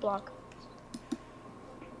hunt. What's block?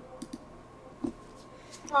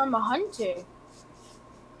 I'm a hunter.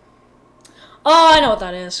 Oh, I know what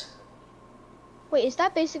that is. Wait, is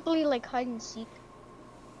that basically like hide and seek?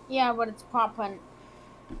 Yeah, but it's pop hunt.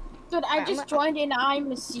 Dude, I just joined and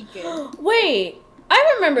I'm a seeker. Wait,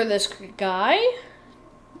 I remember this guy.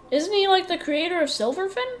 Isn't he like the creator of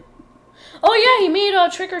Silverfin? Oh yeah, he made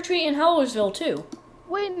Trick or Treat in Hellersville too.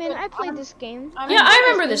 Wait, man, I played this game. Yeah, I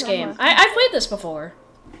remember this game. I played this before.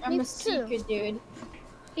 I'm Me a too. seeker, dude.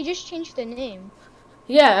 He just changed the name.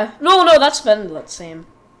 Yeah. No, that's been the same.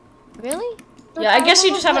 Really? Yeah, I guess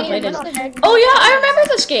you just haven't played it. What's the- Oh yeah, I remember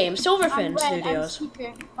this game, Silverfin I'm a Studios.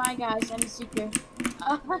 seeker. Bye guys, I'm a seeker.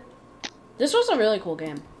 This was a really cool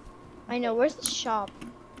game. I know. Where's the shop?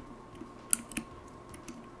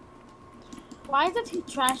 Why is there 2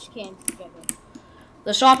 trash cans together?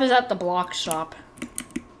 The shop is at the block shop.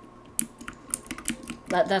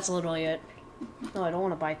 That's literally it. No, I don't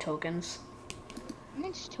want to buy tokens. How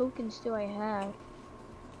much tokens do I have?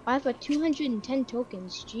 I have 210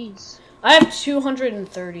 tokens. Jeez. I have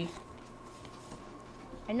 230.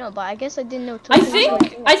 I know, but I guess I didn't know I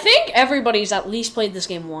tokens. think everybody's at least played this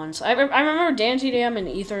game once. I remember DanTDM and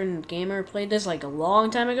Ethan Gamer played this like a long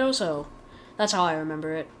time ago, so that's how I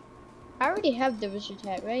remember it. I already have the wizard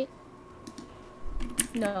hat, right?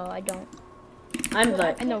 No, I don't. I'm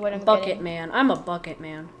the I know what I'm bucket getting. man. I'm a bucket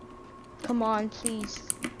man. Come on, please.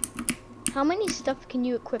 How many stuff can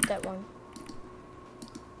you equip that one?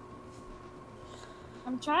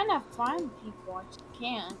 I'm trying to find people. I just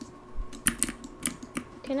can't.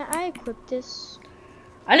 Can I equip this?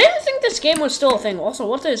 I didn't think this game was still a thing. Also,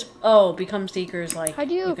 what is become seekers like? How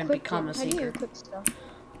do you can equip become it? a How do you seeker. equip stuff?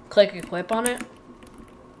 Click equip on it.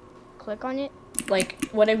 Click on it. Like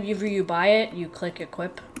whenever you buy it, you click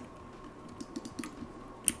equip.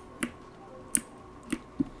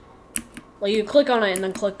 Well, you click on it and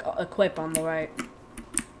then click equip on the right.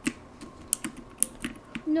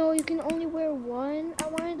 No, you can only wear one. I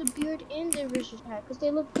wanted the beard and the wizard hat because they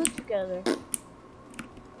look good together.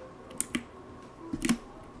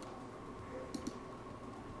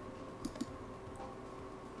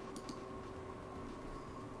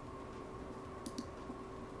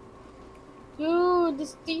 Dude,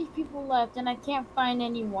 there's 3 people left and I can't find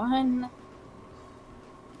anyone.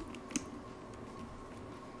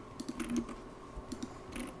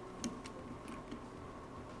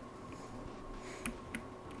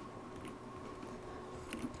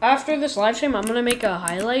 After this live stream, I'm gonna make a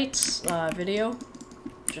highlights video,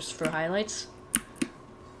 just for highlights.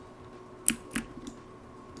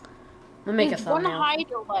 I'm gonna make a There's one thumbnail.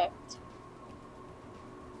 hider left.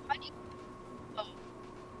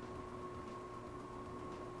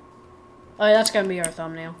 Oh, yeah, that's gonna be our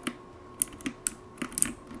thumbnail.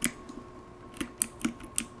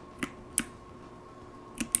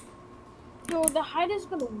 So the hider's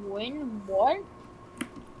gonna win? What?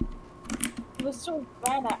 We're so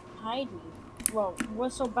bad at hiding. Well, we're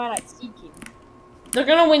so bad at seeking. They're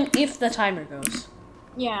gonna win if the timer goes.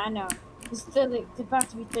 Yeah, I know. It's still it's about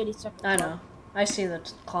to be 30 seconds. I know. I see the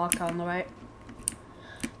clock on the right.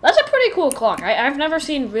 That's a pretty cool clock. I've never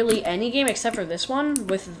seen really any game except for this one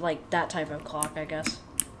with like that type of clock, I guess.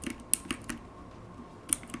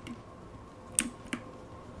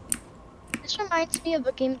 This reminds me of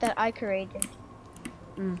a game that I created.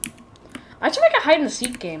 I should make a hide and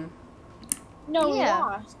seek game. No, Yeah. we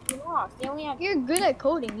lost. We lost. They only had. You're good at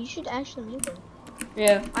coding. You should actually make it.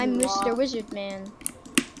 Yeah. I'm You Mr. are. Wizard Man.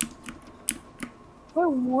 Where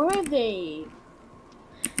were they?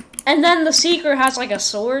 And then the seeker has like a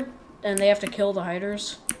sword, and they have to kill the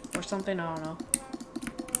hiders or something. I don't know.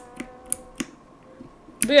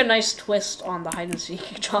 Be a nice twist on the hide and seek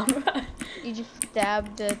genre. You just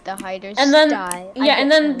stab the hiders. And then die. I yeah, get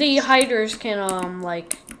and then the points. hiders can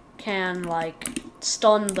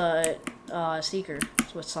stun the seeker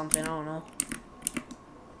with something. I don't know.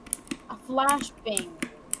 A flashbang.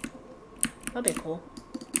 That'd be cool.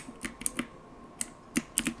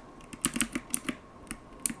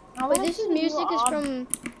 I But wanna this see is the new music is Audi. from.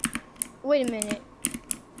 Wait a minute.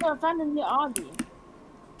 No, I found the new Audi.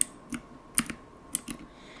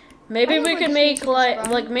 Maybe I know we where could this make music is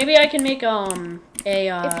from. maybe I can make a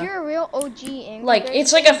If you're a real OG Angry like Birds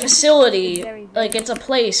it's like a fan, facility, it's very big. like it's a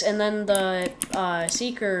place, and then the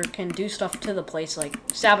seeker can do stuff to the place, like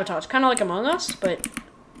sabotage, kind of like Among Us, but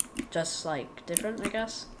just like different, I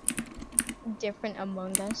guess. different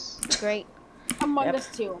Among Us. Great. Among Yep. Us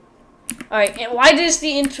 2. All right, and why is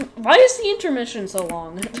the intermission so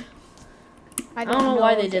long? I don't know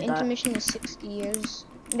why they did the that. intermission is 60 years.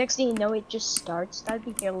 Next thing you know, it just starts. That'd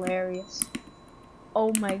be hilarious.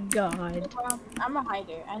 Oh my god. Well, I'm a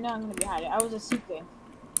hider. I know I'm gonna be a hider. I was a seeker.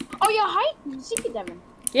 Oh, you're a hider? Seeker, Devin.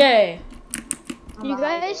 Yay! I'm You a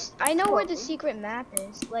hider. guys, I know where the Cool. secret map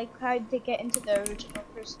is. Like how they get into the original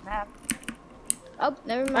first map. Oh,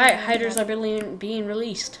 never mind. All right, hiders are being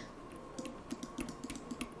released.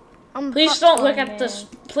 I'm Please don't look popcorn at this.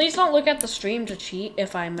 Please don't look at the stream to cheat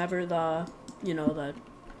if I'm ever the, the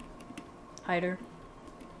hider.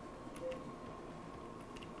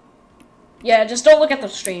 Yeah, just don't look at the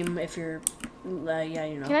stream if you're, yeah,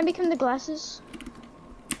 you know. Can I become the glasses?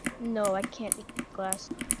 No, I can't become the glasses.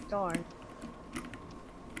 Darn.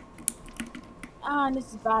 Ah, this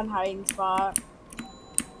is bad hiding spot.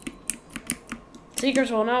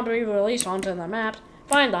 Seekers will now be released onto the map.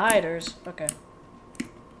 Find the hiders. Okay.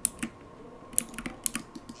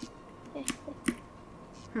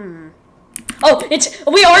 Oh,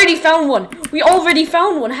 we already found one. We already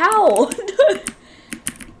found one. How?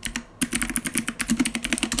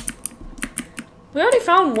 We already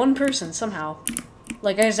found one person somehow.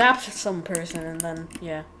 Like I zapped some person and then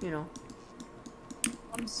yeah,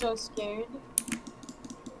 I'm so scared.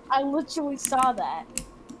 I literally saw that.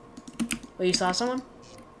 Well, you saw someone?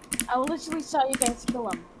 I literally saw you guys kill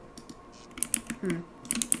him.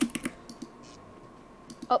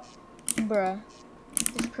 Oh, bruh.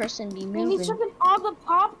 This person be And moving. he's took all the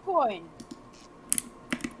popcorn.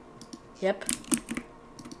 Yep.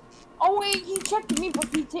 Oh wait, he checked me, but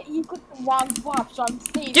he clicked the wrong swap, so I'm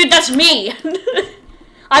safe. Dude, that's me.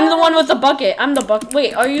 I'm the one with the bucket. I'm the bucket.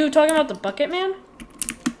 Wait, are you talking about the bucket man?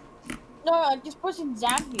 No, this person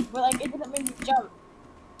zapped me, but like it didn't make me jump.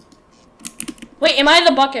 Wait, am I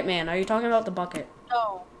the bucket man? Are you talking about the bucket?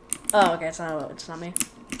 No. Oh, okay, it's not me.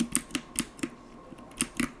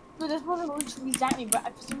 So this person literally zapped me, but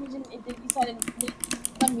for some reason it decided to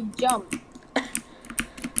let me jump.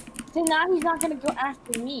 So now he's not gonna go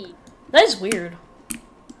after me. That is weird.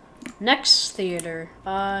 Next theater.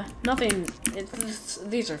 Nothing.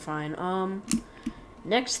 These are fine.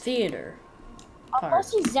 Next theater.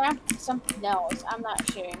 Unless he zapped something else, I'm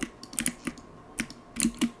not sure.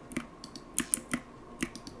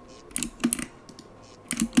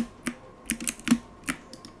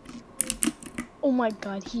 Oh my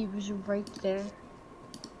god, he was right there.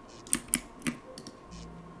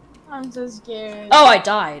 I'm so scared. Oh, I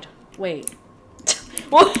died. Wait.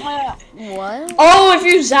 What? What? Oh, if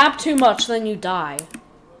you zap too much, then you die.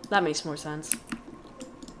 That makes more sense.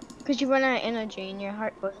 Because you run out of energy and your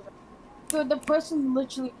heart goes. So the person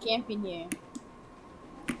literally camping here.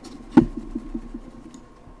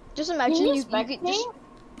 Just Can imagine you you could spectate?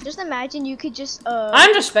 just imagine you could just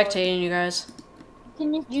I'm just spectating you guys.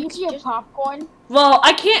 Can you You eat your just- popcorn? Well,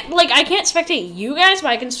 I can't spectate you guys, but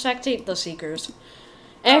I can spectate the seekers.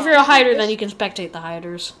 And if you're a hider, then you can spectate the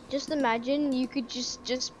hiders. Just imagine you could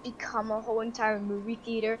just become a whole entire movie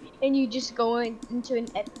theater and you just go into an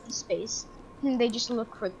empty space and they just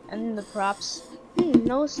look for and the props.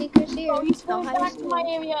 No seekers here. Oh, he's No going back hiders to my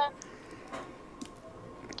here. area.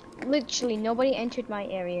 Literally nobody entered my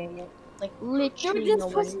area yet. Like Dude, literally this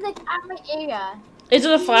nobody. person's like at my area. Is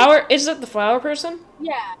it a flower? Is it the flower person?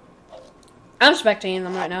 Yeah. I'm spectating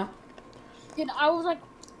them right now. Dude, I was like,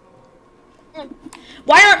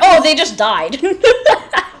 Why aren't? Oh, they just died.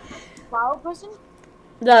 flower person?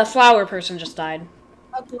 The flower person just died.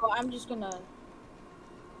 Okay, well, I'm just gonna.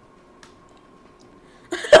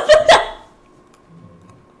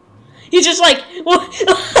 He's just like.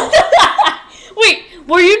 Wait,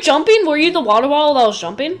 were you jumping? Were you the water bottle that was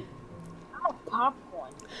jumping? Oh,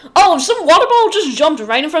 popcorn. Oh, some water bottle just jumped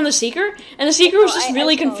right in front of the Seeker, and the Seeker was just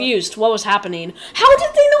really I saw it. confused what was happening. How did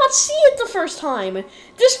they not see it the first time?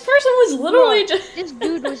 This person was literally just. This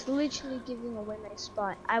dude was literally giving away my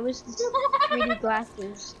spot. I was the 3D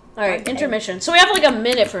glasses. Alright, intermission. So we have like a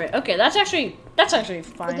minute for it. Okay, that's actually But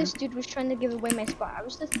fine. this dude was trying to give away my spot. I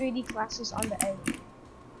was the 3D glasses on the edge.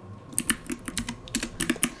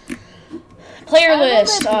 Player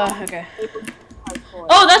list. Okay.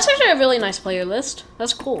 Oh, that's actually a really nice player list.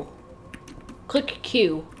 That's cool. Click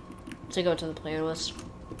Q to go to the player list.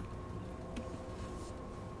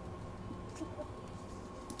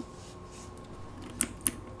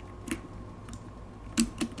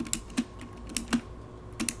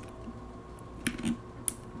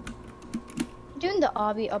 Doing the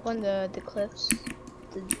obby up on the cliffs.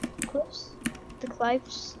 The cliffs? The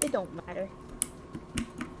cliffs? It don't matter.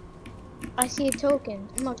 I see a token.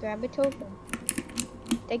 I'm gonna grab a token.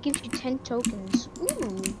 That gives you 10 tokens.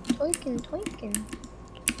 Ooh, token.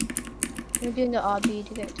 I'm doing the obby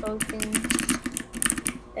to get tokens.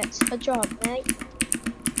 That's my job, right?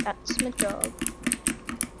 That's my job.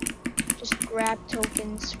 Just grab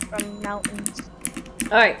tokens from mountains.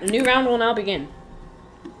 Alright, the new round will now begin.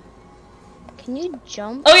 Can you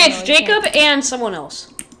jump? Oh yeah, No, it's you Jacob can't. and someone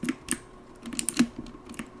else.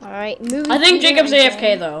 Alright, moving. I think here Jacob's again.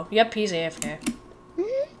 AFK though. Yep, he's AFK.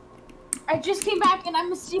 I just came back and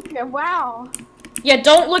I'm a secret. Wow. Yeah,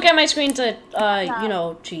 don't look at my screen to, you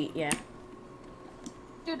know, cheat, yeah.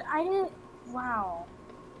 Dude, I didn't. Wow.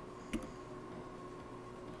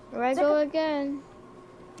 Here I go again.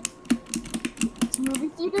 It's a movie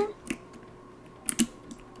theater?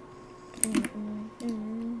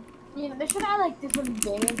 Yeah, they should have like different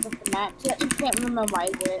variants of the map so that you can't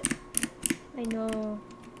memorize it. I know.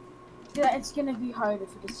 So that it's gonna be harder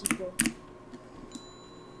for the secret.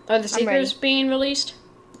 Are the Seekers being released?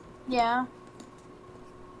 Yeah.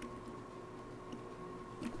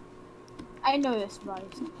 I know this, guys.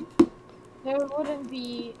 There wouldn't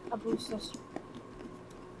be a booster.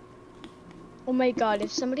 Oh my god,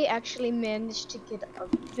 if somebody actually managed to get up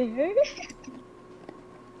there,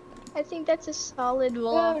 I think that's a solid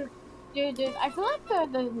wall. Dude, I feel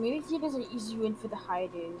like the movie theaters are easy win for the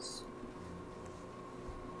hiders.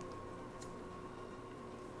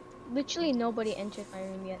 Literally nobody entered my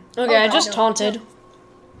room yet. Okay, Oh I god, just no. taunted.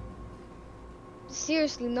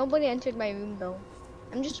 Seriously, nobody entered my room though.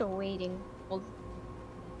 I'm just waiting.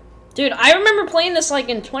 Dude, I remember playing this like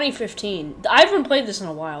in 2015. I haven't played this in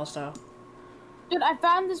a while, so. Dude, I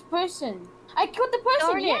found this person. I killed the person,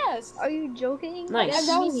 Darn it. yes! Are you joking? Nice. And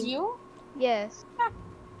that was you? Yes.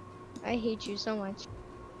 I hate you so much.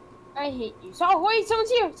 I hate you. So, wait, someone's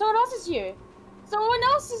here! Someone else is here! Someone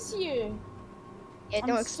else is here! Yeah, I'm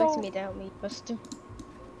don't expect so- me to help me, Buster.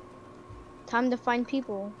 Time to find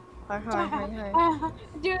people. Hi.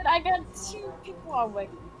 Dude, I got 2 people already.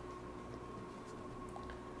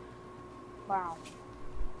 Wow.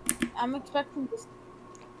 I'm expecting this.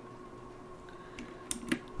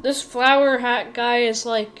 This flower hat guy is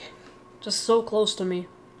like just so close to me.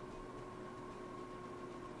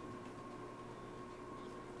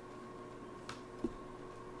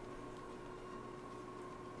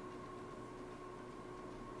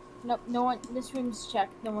 Nope, no one. This room's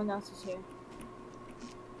checked. No one else is here.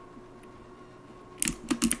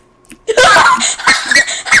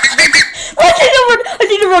 I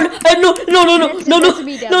need to run! No. That's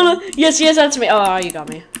me, Devin. No. Yes, that's me. Oh, you got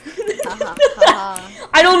me. Haha.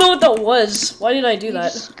 I don't know what that was. Why did I do You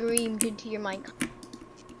that? just screamed into your mic.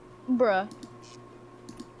 Bruh.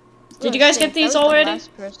 Did you guys get these already?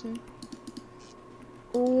 Last person.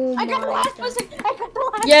 Oh I got the my last God. person! I got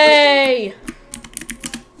the last Yay!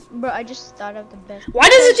 Bro, I just thought of the best. Why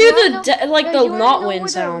does it Guys, you do wanna the know- like guys, the you wanna not know win what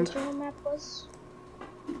the sound? original map was?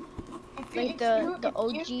 If Like the if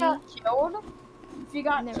OG? you got killed, if you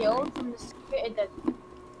got Never killed mind. from the secret, it does.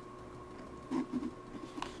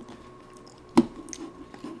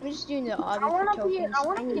 I'm just doing the I obvious wanna tokens. be. I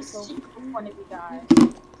wanna be need a tokens. secret one of you guys.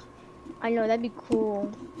 I know, that'd be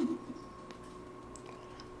cool.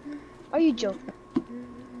 Are you joking?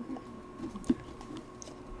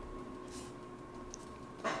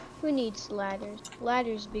 Who needs ladders?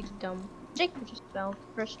 Ladders, big dumb. Jake just fell.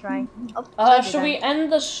 First try. Should we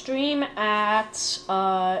end the stream at,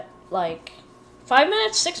 like, 5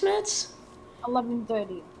 minutes, 6 minutes?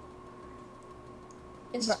 11:30.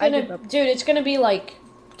 It's gonna, dude, it's gonna be like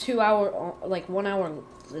 1 hour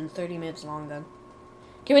and 30 minutes long then.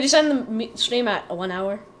 Can we just end the stream at 1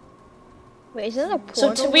 hour? Wait, is that a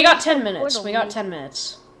portal? So we got 10 minutes. We got 10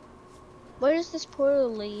 minutes. Where does this portal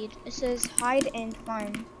lead? It says hide and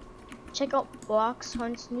find. Check out Blocks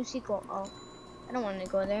Hunt's new sequel. Oh, I don't want to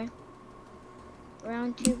go there.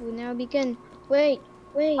 Round 2 will now begin. Wait.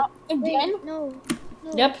 Again? No.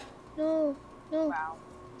 Yep. No. Wow.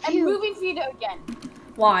 I'm moving Vita again.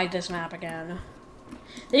 Why this map again?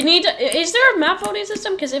 They need to, is there a map voting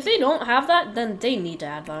system? Because if they don't have that, then they need to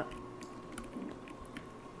add that.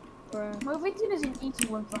 Moving Vita is an easy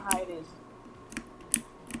one for hiders.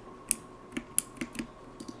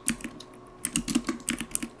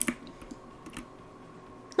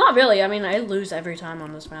 Not really. I mean, I lose every time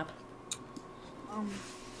on this map.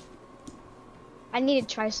 I need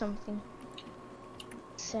to try something.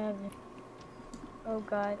 7. Oh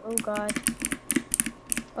god.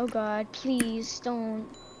 Oh god, please don't.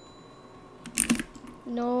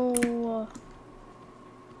 No.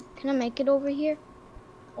 Can I make it over here?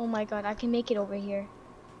 Oh my god, I can make it over here.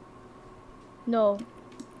 No.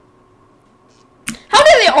 How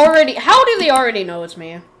do they already know it's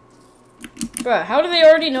me? Bruh, how do they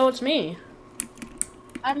already know it's me?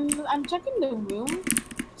 I'm checking the room to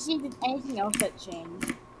see if there's anything else that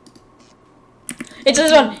changed. It's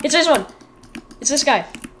this one. It's this guy.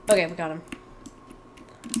 Okay, we got him.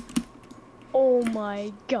 Oh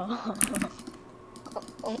my god.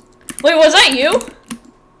 Wait, was that you?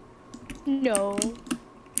 No.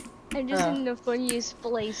 I'm just in the funniest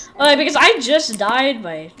place. Because I just died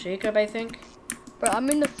by Jacob, I think. Bro, I'm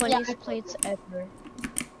in the funniest place ever.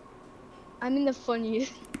 I'm in the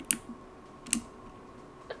funniest.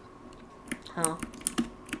 Huh.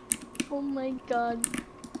 Oh my god.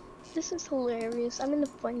 This is hilarious. I'm in the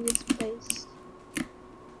funniest place.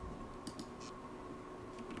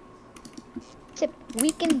 Tip,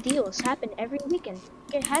 weekend deals happen every weekend.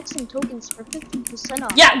 Get Hatson tokens for 50%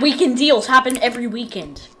 off. Yeah, weekend deals happen every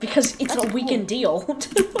weekend. Because it's a weekend deal.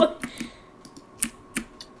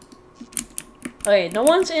 Okay, no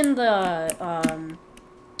one's in the,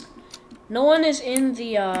 no one is in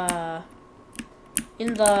the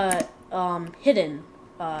hidden,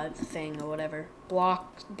 thing or whatever.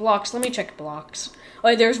 Blocks, let me check blocks.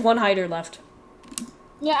 Oh, there's one hider left.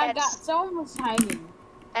 Yeah, I got someone was hiding.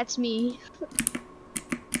 That's me.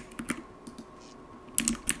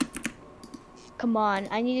 Come on,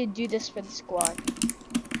 I need to do this for the squad.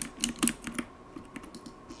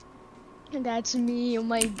 That's me, oh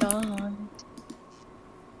my god.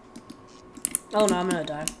 Oh no, I'm gonna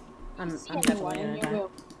die. I'm definitely gonna die. Room?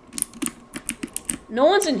 No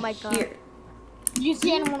one's in my here. God. Do you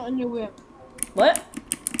see anyone in your room? What?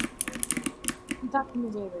 I'm talking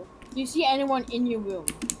to David. Do you see anyone in your room?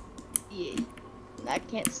 Yeah, I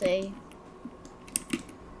can't say.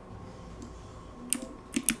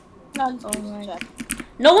 No, Oh my. check.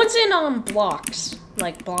 No one's in blocks.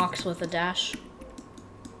 Like blocks with a dash.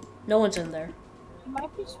 No one's in there. You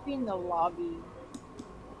might just be in the lobby.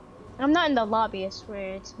 I'm not in the lobby, I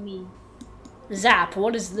swear, it's me. Zap,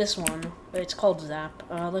 what is this one? It's called Zap.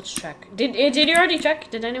 Let's check. Did you already check?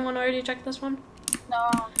 Did anyone already check this one? No,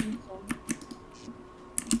 I don't think so.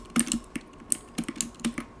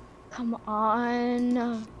 Come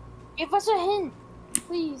on. Give us a hint,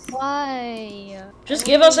 please. Why? Just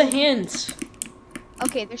give us a hint.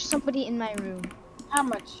 Okay, there's somebody in my room. How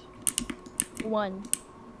much? 1.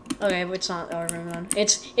 Okay, but it's not our room then.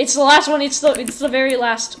 It's the last one. It's the very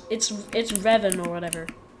last. It's Revan or whatever.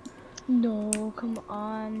 No, come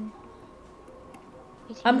on.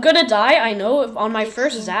 18, I'm gonna die. I know. On my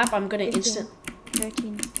first 16, zap, I'm gonna 15, instant.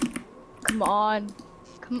 13. Come on.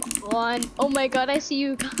 Come on. Oh my god, I see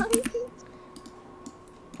you guys.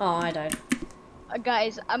 Oh, I died.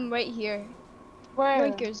 Guys, I'm right here.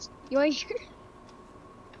 Where? Yoinkers. Yoinkers.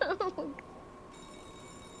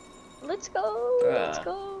 Let's go. Let's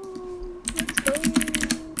go. Let's go.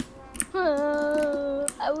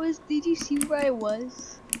 Did you see where I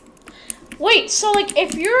was? Wait, so like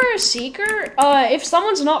if you're a seeker, if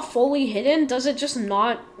someone's not fully hidden, does it just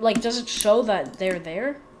not does it show that they're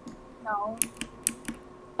there? No.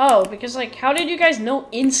 Oh, because like how did you guys know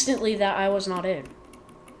instantly that I was not in?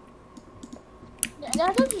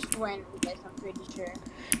 That was just random, guys, I'm pretty sure.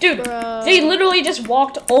 Dude, Bro. they literally just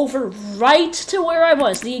walked over right to where I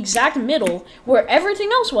was, the exact middle, where everything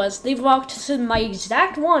else was. They walked to my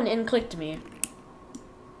exact one and clicked me.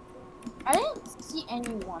 I didn't see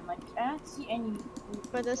anyone. Like, I don't see any.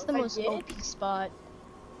 But that's the If I most did- OP spot.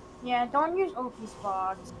 Yeah, don't use OP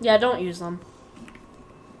spots. Yeah, don't use them.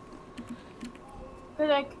 Cause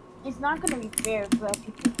like, it's not gonna be fair for like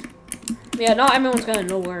people. Yeah, not everyone's gonna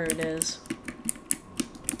know where it is.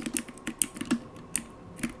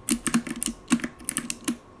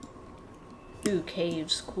 Ooh,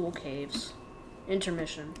 caves. Cool caves.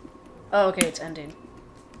 Intermission. Oh, okay, it's ending.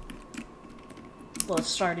 Well, it's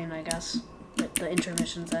starting, I guess. But the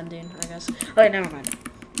intermission's ending, I guess. Alright, never mind.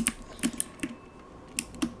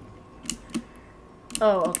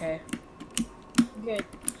 Oh, okay. Good.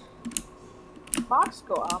 Box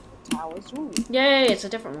go up the towers. Ooh. Yay, it's a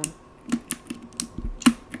different one.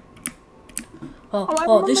 Oh, I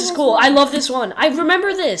Oh, this remember is this cool. one. I love this one. I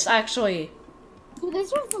remember this, actually. Dude,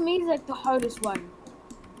 this one for me is like the hardest one.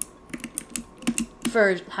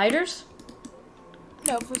 For hiders?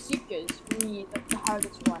 No, for seekers, for me, it's like the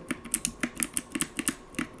hardest one.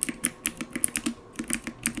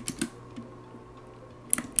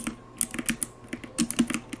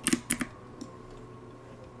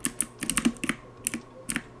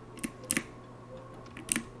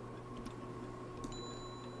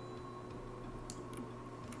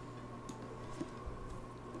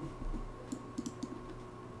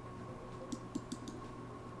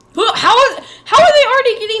 How are they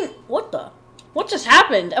already getting... What the? What just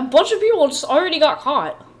happened? A bunch of people just already got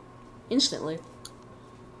caught. Instantly.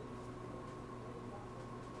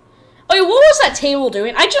 Oh, what was that table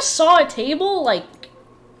doing? I just saw a table, like...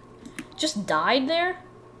 just died there.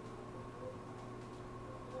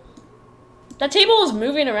 That table was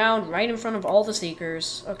moving around right in front of all the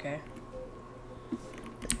seekers. Okay.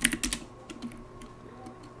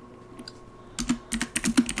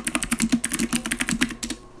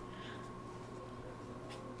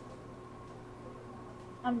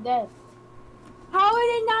 I'm dead. How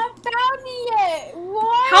are they not found me yet?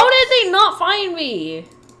 What? How did they not find me?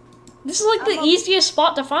 This is like the I'm a- easiest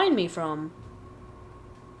spot to find me from.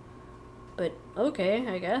 But, okay,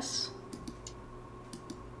 I guess.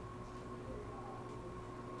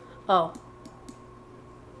 Oh.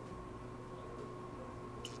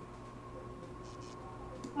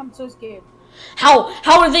 I'm so scared. How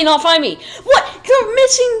did they not find me? What? They're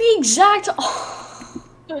missing the exact...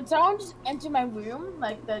 Dude, someone just entered my room,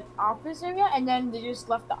 like the office area, and then they just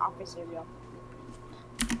left the office area.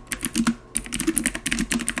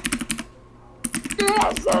 Dude,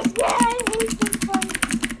 I'm so scared. I hate this fight.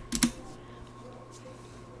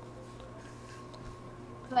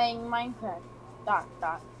 Playing Minecraft. Dot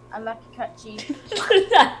dot. I like to cut cheese. What is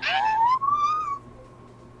that?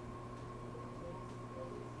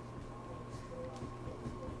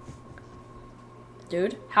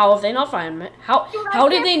 Dude, how have they not found me? How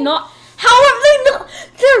did they not? How have they not?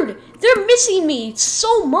 Dude, they're missing me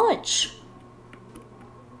so much.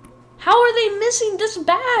 How are they missing this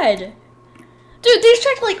bad? Dude, they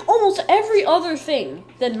checked like almost every other thing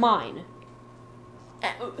than mine.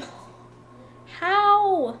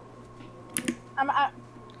 How?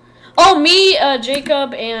 Oh, me,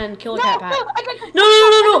 Jacob, and Killer Cat Pat. No.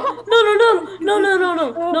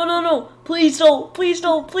 Please don't. Please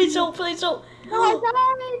don't. Please don't. Please don't. No, I died.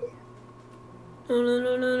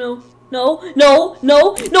 No. No.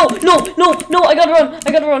 I gotta run.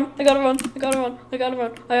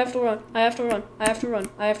 I have to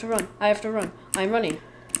run. I'm running.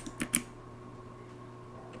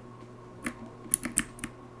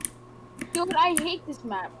 Dude, I hate this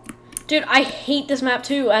map. Dude, I hate this map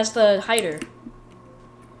too as the hider.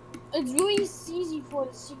 It's really easy for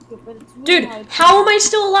the secret, but it's really Dude, hard. how am I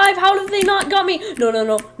still alive? How did they not got me?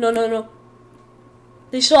 No.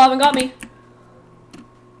 They still haven't got me.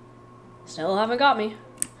 Still haven't got me.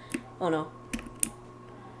 Oh no.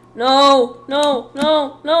 No.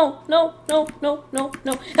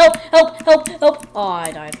 Help. Oh,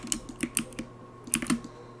 I died.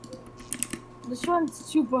 This one's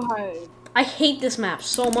super hard. I hate this map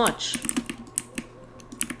so much.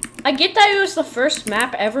 I get that it was the first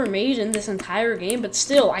map ever made in this entire game, but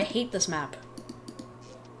still, I hate this map.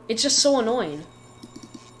 It's just so annoying.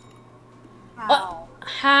 How?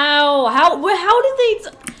 How did they...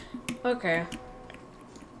 Okay.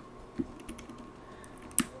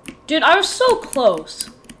 Dude, I was so close.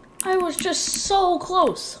 I was just so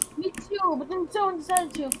close. Me too, but then someone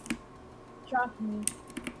decided to shock me.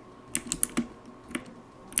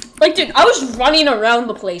 Like, dude, I was running around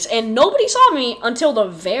the place, and nobody saw me until the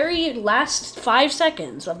very last 5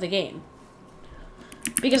 seconds of the game.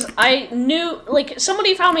 Because I knew, like,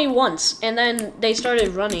 somebody found me once, and then they started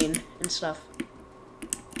running and stuff.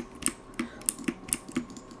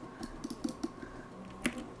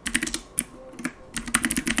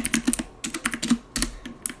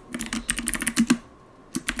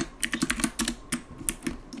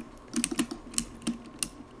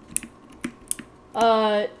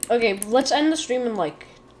 Okay, let's end the stream in like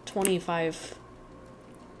 25.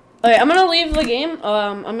 Okay, I'm gonna leave the game.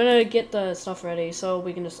 I'm gonna get the stuff ready so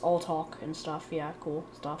we can just all talk and stuff. Yeah, cool.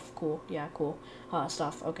 Stuff, cool. Yeah, cool.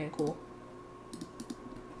 Stuff. Okay, cool.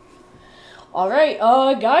 Alright,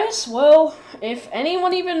 guys, well, if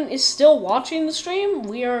anyone even is still watching the stream,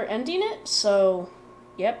 we are ending it, so,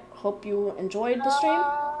 yep, hope you enjoyed the stream,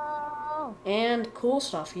 and cool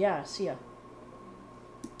stuff, yeah, see ya.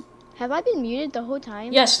 Have I been muted the whole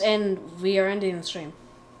time? Yes, and we are ending the stream.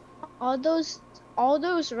 All those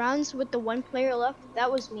rounds with the one player left,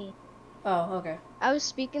 that was me. Oh, okay. I was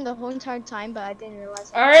speaking the whole entire time, but I didn't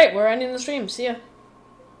realize. Alright, we're ending the stream, see ya.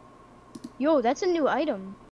 Yo, that's a new item.